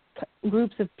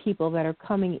groups of people that are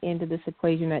coming into this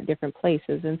equation at different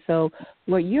places. And so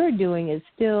what you're doing is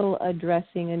still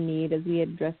addressing a need, as we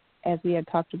addressed as we had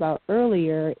talked about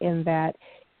earlier, in that,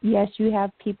 yes, you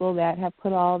have people that have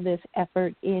put all this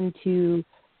effort into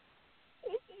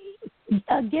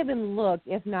a given look,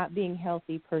 if not being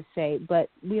healthy per se. But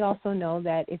we also know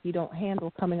that if you don't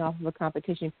handle coming off of a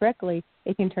competition correctly,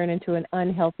 it can turn into an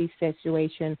unhealthy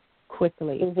situation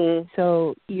quickly. Mm-hmm.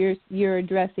 So you're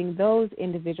addressing those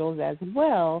individuals as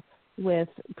well with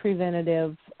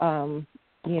preventative,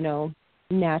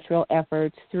 natural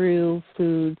efforts through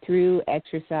food, through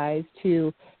exercise,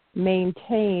 to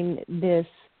maintain this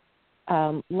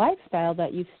lifestyle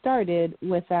that you've started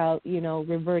without,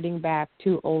 reverting back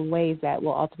to old ways that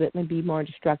will ultimately be more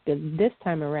destructive this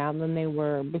time around than they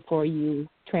were before you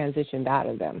transitioned out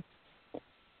of them.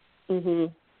 Mhm.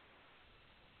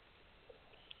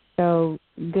 So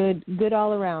good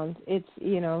all around. It's,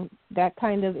 that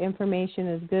kind of information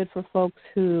is good for folks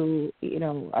who,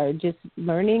 are just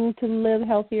learning to live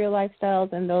healthier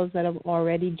lifestyles, and those that have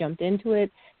already jumped into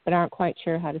it but aren't quite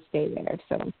sure how to stay there.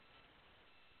 So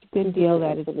good deal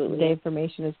that the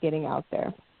information is getting out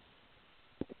there.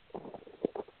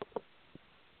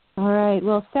 All right.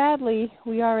 Well, sadly,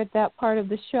 we are at that part of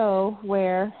the show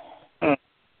where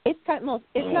it's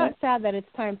not sad that it's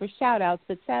time for shout-outs,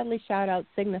 but sadly shout-outs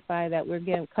signify that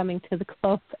we're coming to the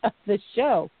close of the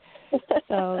show.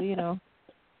 So,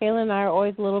 Kaelin and I are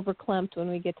always a little verklempt when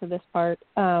we get to this part.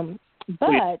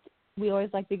 But we always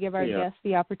like to give our guests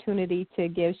the opportunity to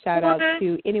give shout-outs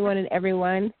to anyone and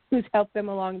everyone who's helped them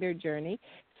along their journey.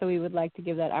 So we would like to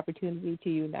give that opportunity to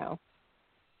you now.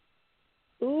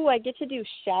 Ooh, I get to do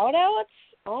shout-outs?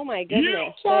 Oh, my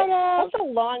goodness. Shout-outs! That's a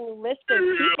long list of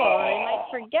people. I might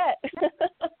forget.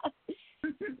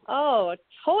 Oh,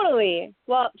 totally.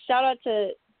 Well, shout-out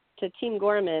to Team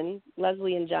Gorman,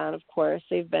 Leslie and John, of course.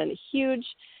 They've been huge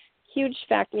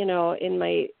fact, in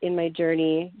my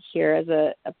journey here as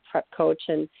a prep coach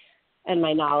and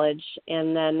my knowledge.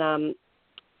 And then,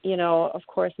 of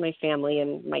course, my family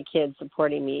and my kids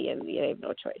supporting me, and I have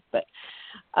no choice. But,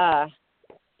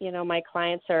 my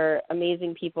clients are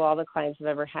amazing people, all the clients I've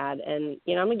ever had. And,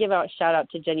 I'm going to give out a shout out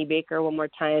to Jenny Baker one more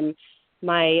time,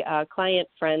 my client,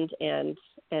 friend, and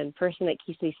person that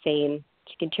keeps me sane.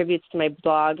 She contributes to my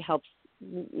blog, helps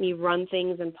me run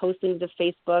things and post things to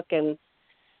Facebook, and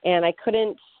I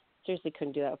seriously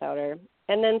couldn't do that without her.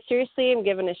 And then seriously, I'm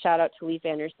giving a shout out to Leif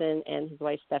Anderson and his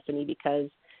wife Stephanie, because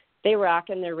they rock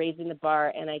and they're raising the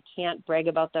bar, and I can't brag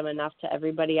about them enough to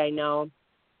everybody I know.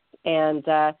 And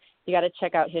you got to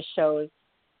check out his shows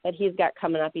that he's got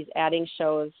coming up. He's adding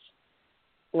shows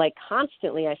like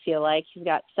constantly, I feel like. He's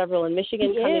got several in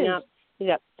Michigan coming up. He's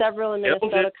got several in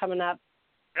Minnesota coming up.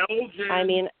 I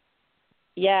mean,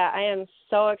 yeah, I am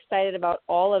so excited about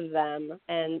all of them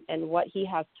and what he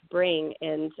has to bring,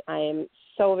 and I am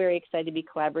so very excited to be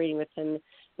collaborating with him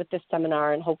with this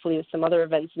seminar and hopefully with some other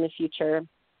events in the future.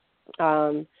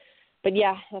 But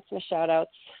yeah, that's my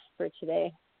shout-outs for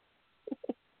today.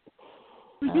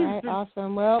 All right,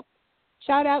 awesome. Well,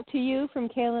 shout out to you from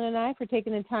Kaelin and I for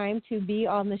taking the time to be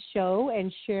on the show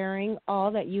and sharing all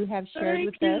that you have shared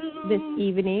with us this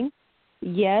evening.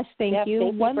 Yes, thank you.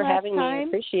 Thank you for having me. I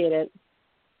appreciate it.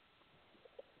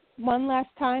 One last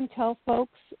time, tell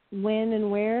folks when and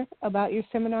where about your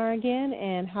seminar again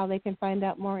and how they can find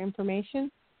out more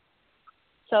information.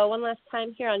 So one last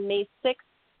time here on May 6th,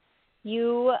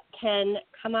 you can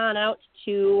come on out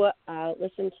to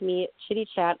listen to me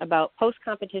chitty-chat about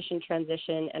post-competition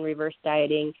transition and reverse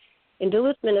dieting in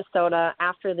Duluth, Minnesota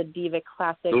after the Diva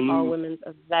Classic all-women's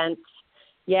event.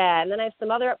 Yeah, and then I have some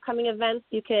other upcoming events.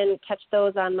 You can catch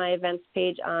those on my events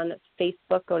page on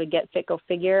Facebook. Go to Get Fit, Go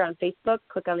Figure on Facebook.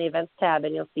 Click on the events tab,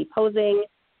 and you'll see posing.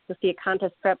 You'll see a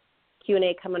contest prep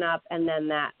Q&A coming up, and then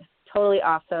that totally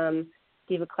awesome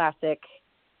Diva Classic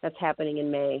that's happening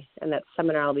in May, and that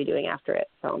seminar I'll be doing after it.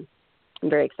 So I'm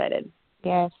very excited.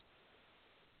 Yes.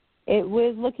 It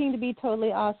was looking to be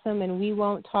totally awesome, and we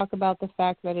won't talk about the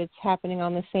fact that it's happening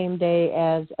on the same day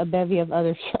as a bevy of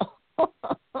other shows.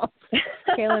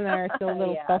 Kaelin and I are still a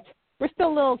little salty. We're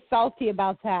still a little salty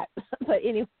about that. But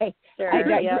anyway, sure, I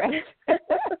digress.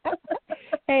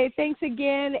 Hey, thanks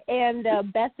again, and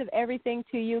best of everything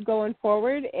to you going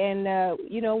forward. And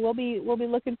we'll be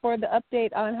looking forward to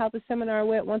update on how the seminar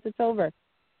went once it's over.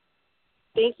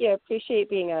 Thank you. I appreciate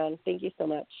being on. Thank you so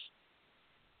much.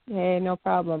 Hey, no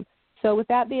problem. So with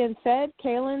that being said,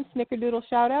 Kaelin, snickerdoodle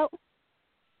shout out.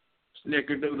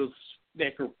 Snickerdoodle,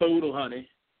 snickerdoodle, honey.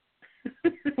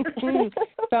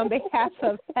 So on behalf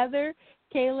of Heather,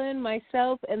 Kaelin,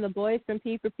 myself, and the boys from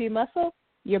P4P Muscle,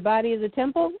 your body is a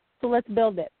temple, so let's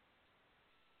build it.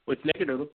 With snickerdoodle.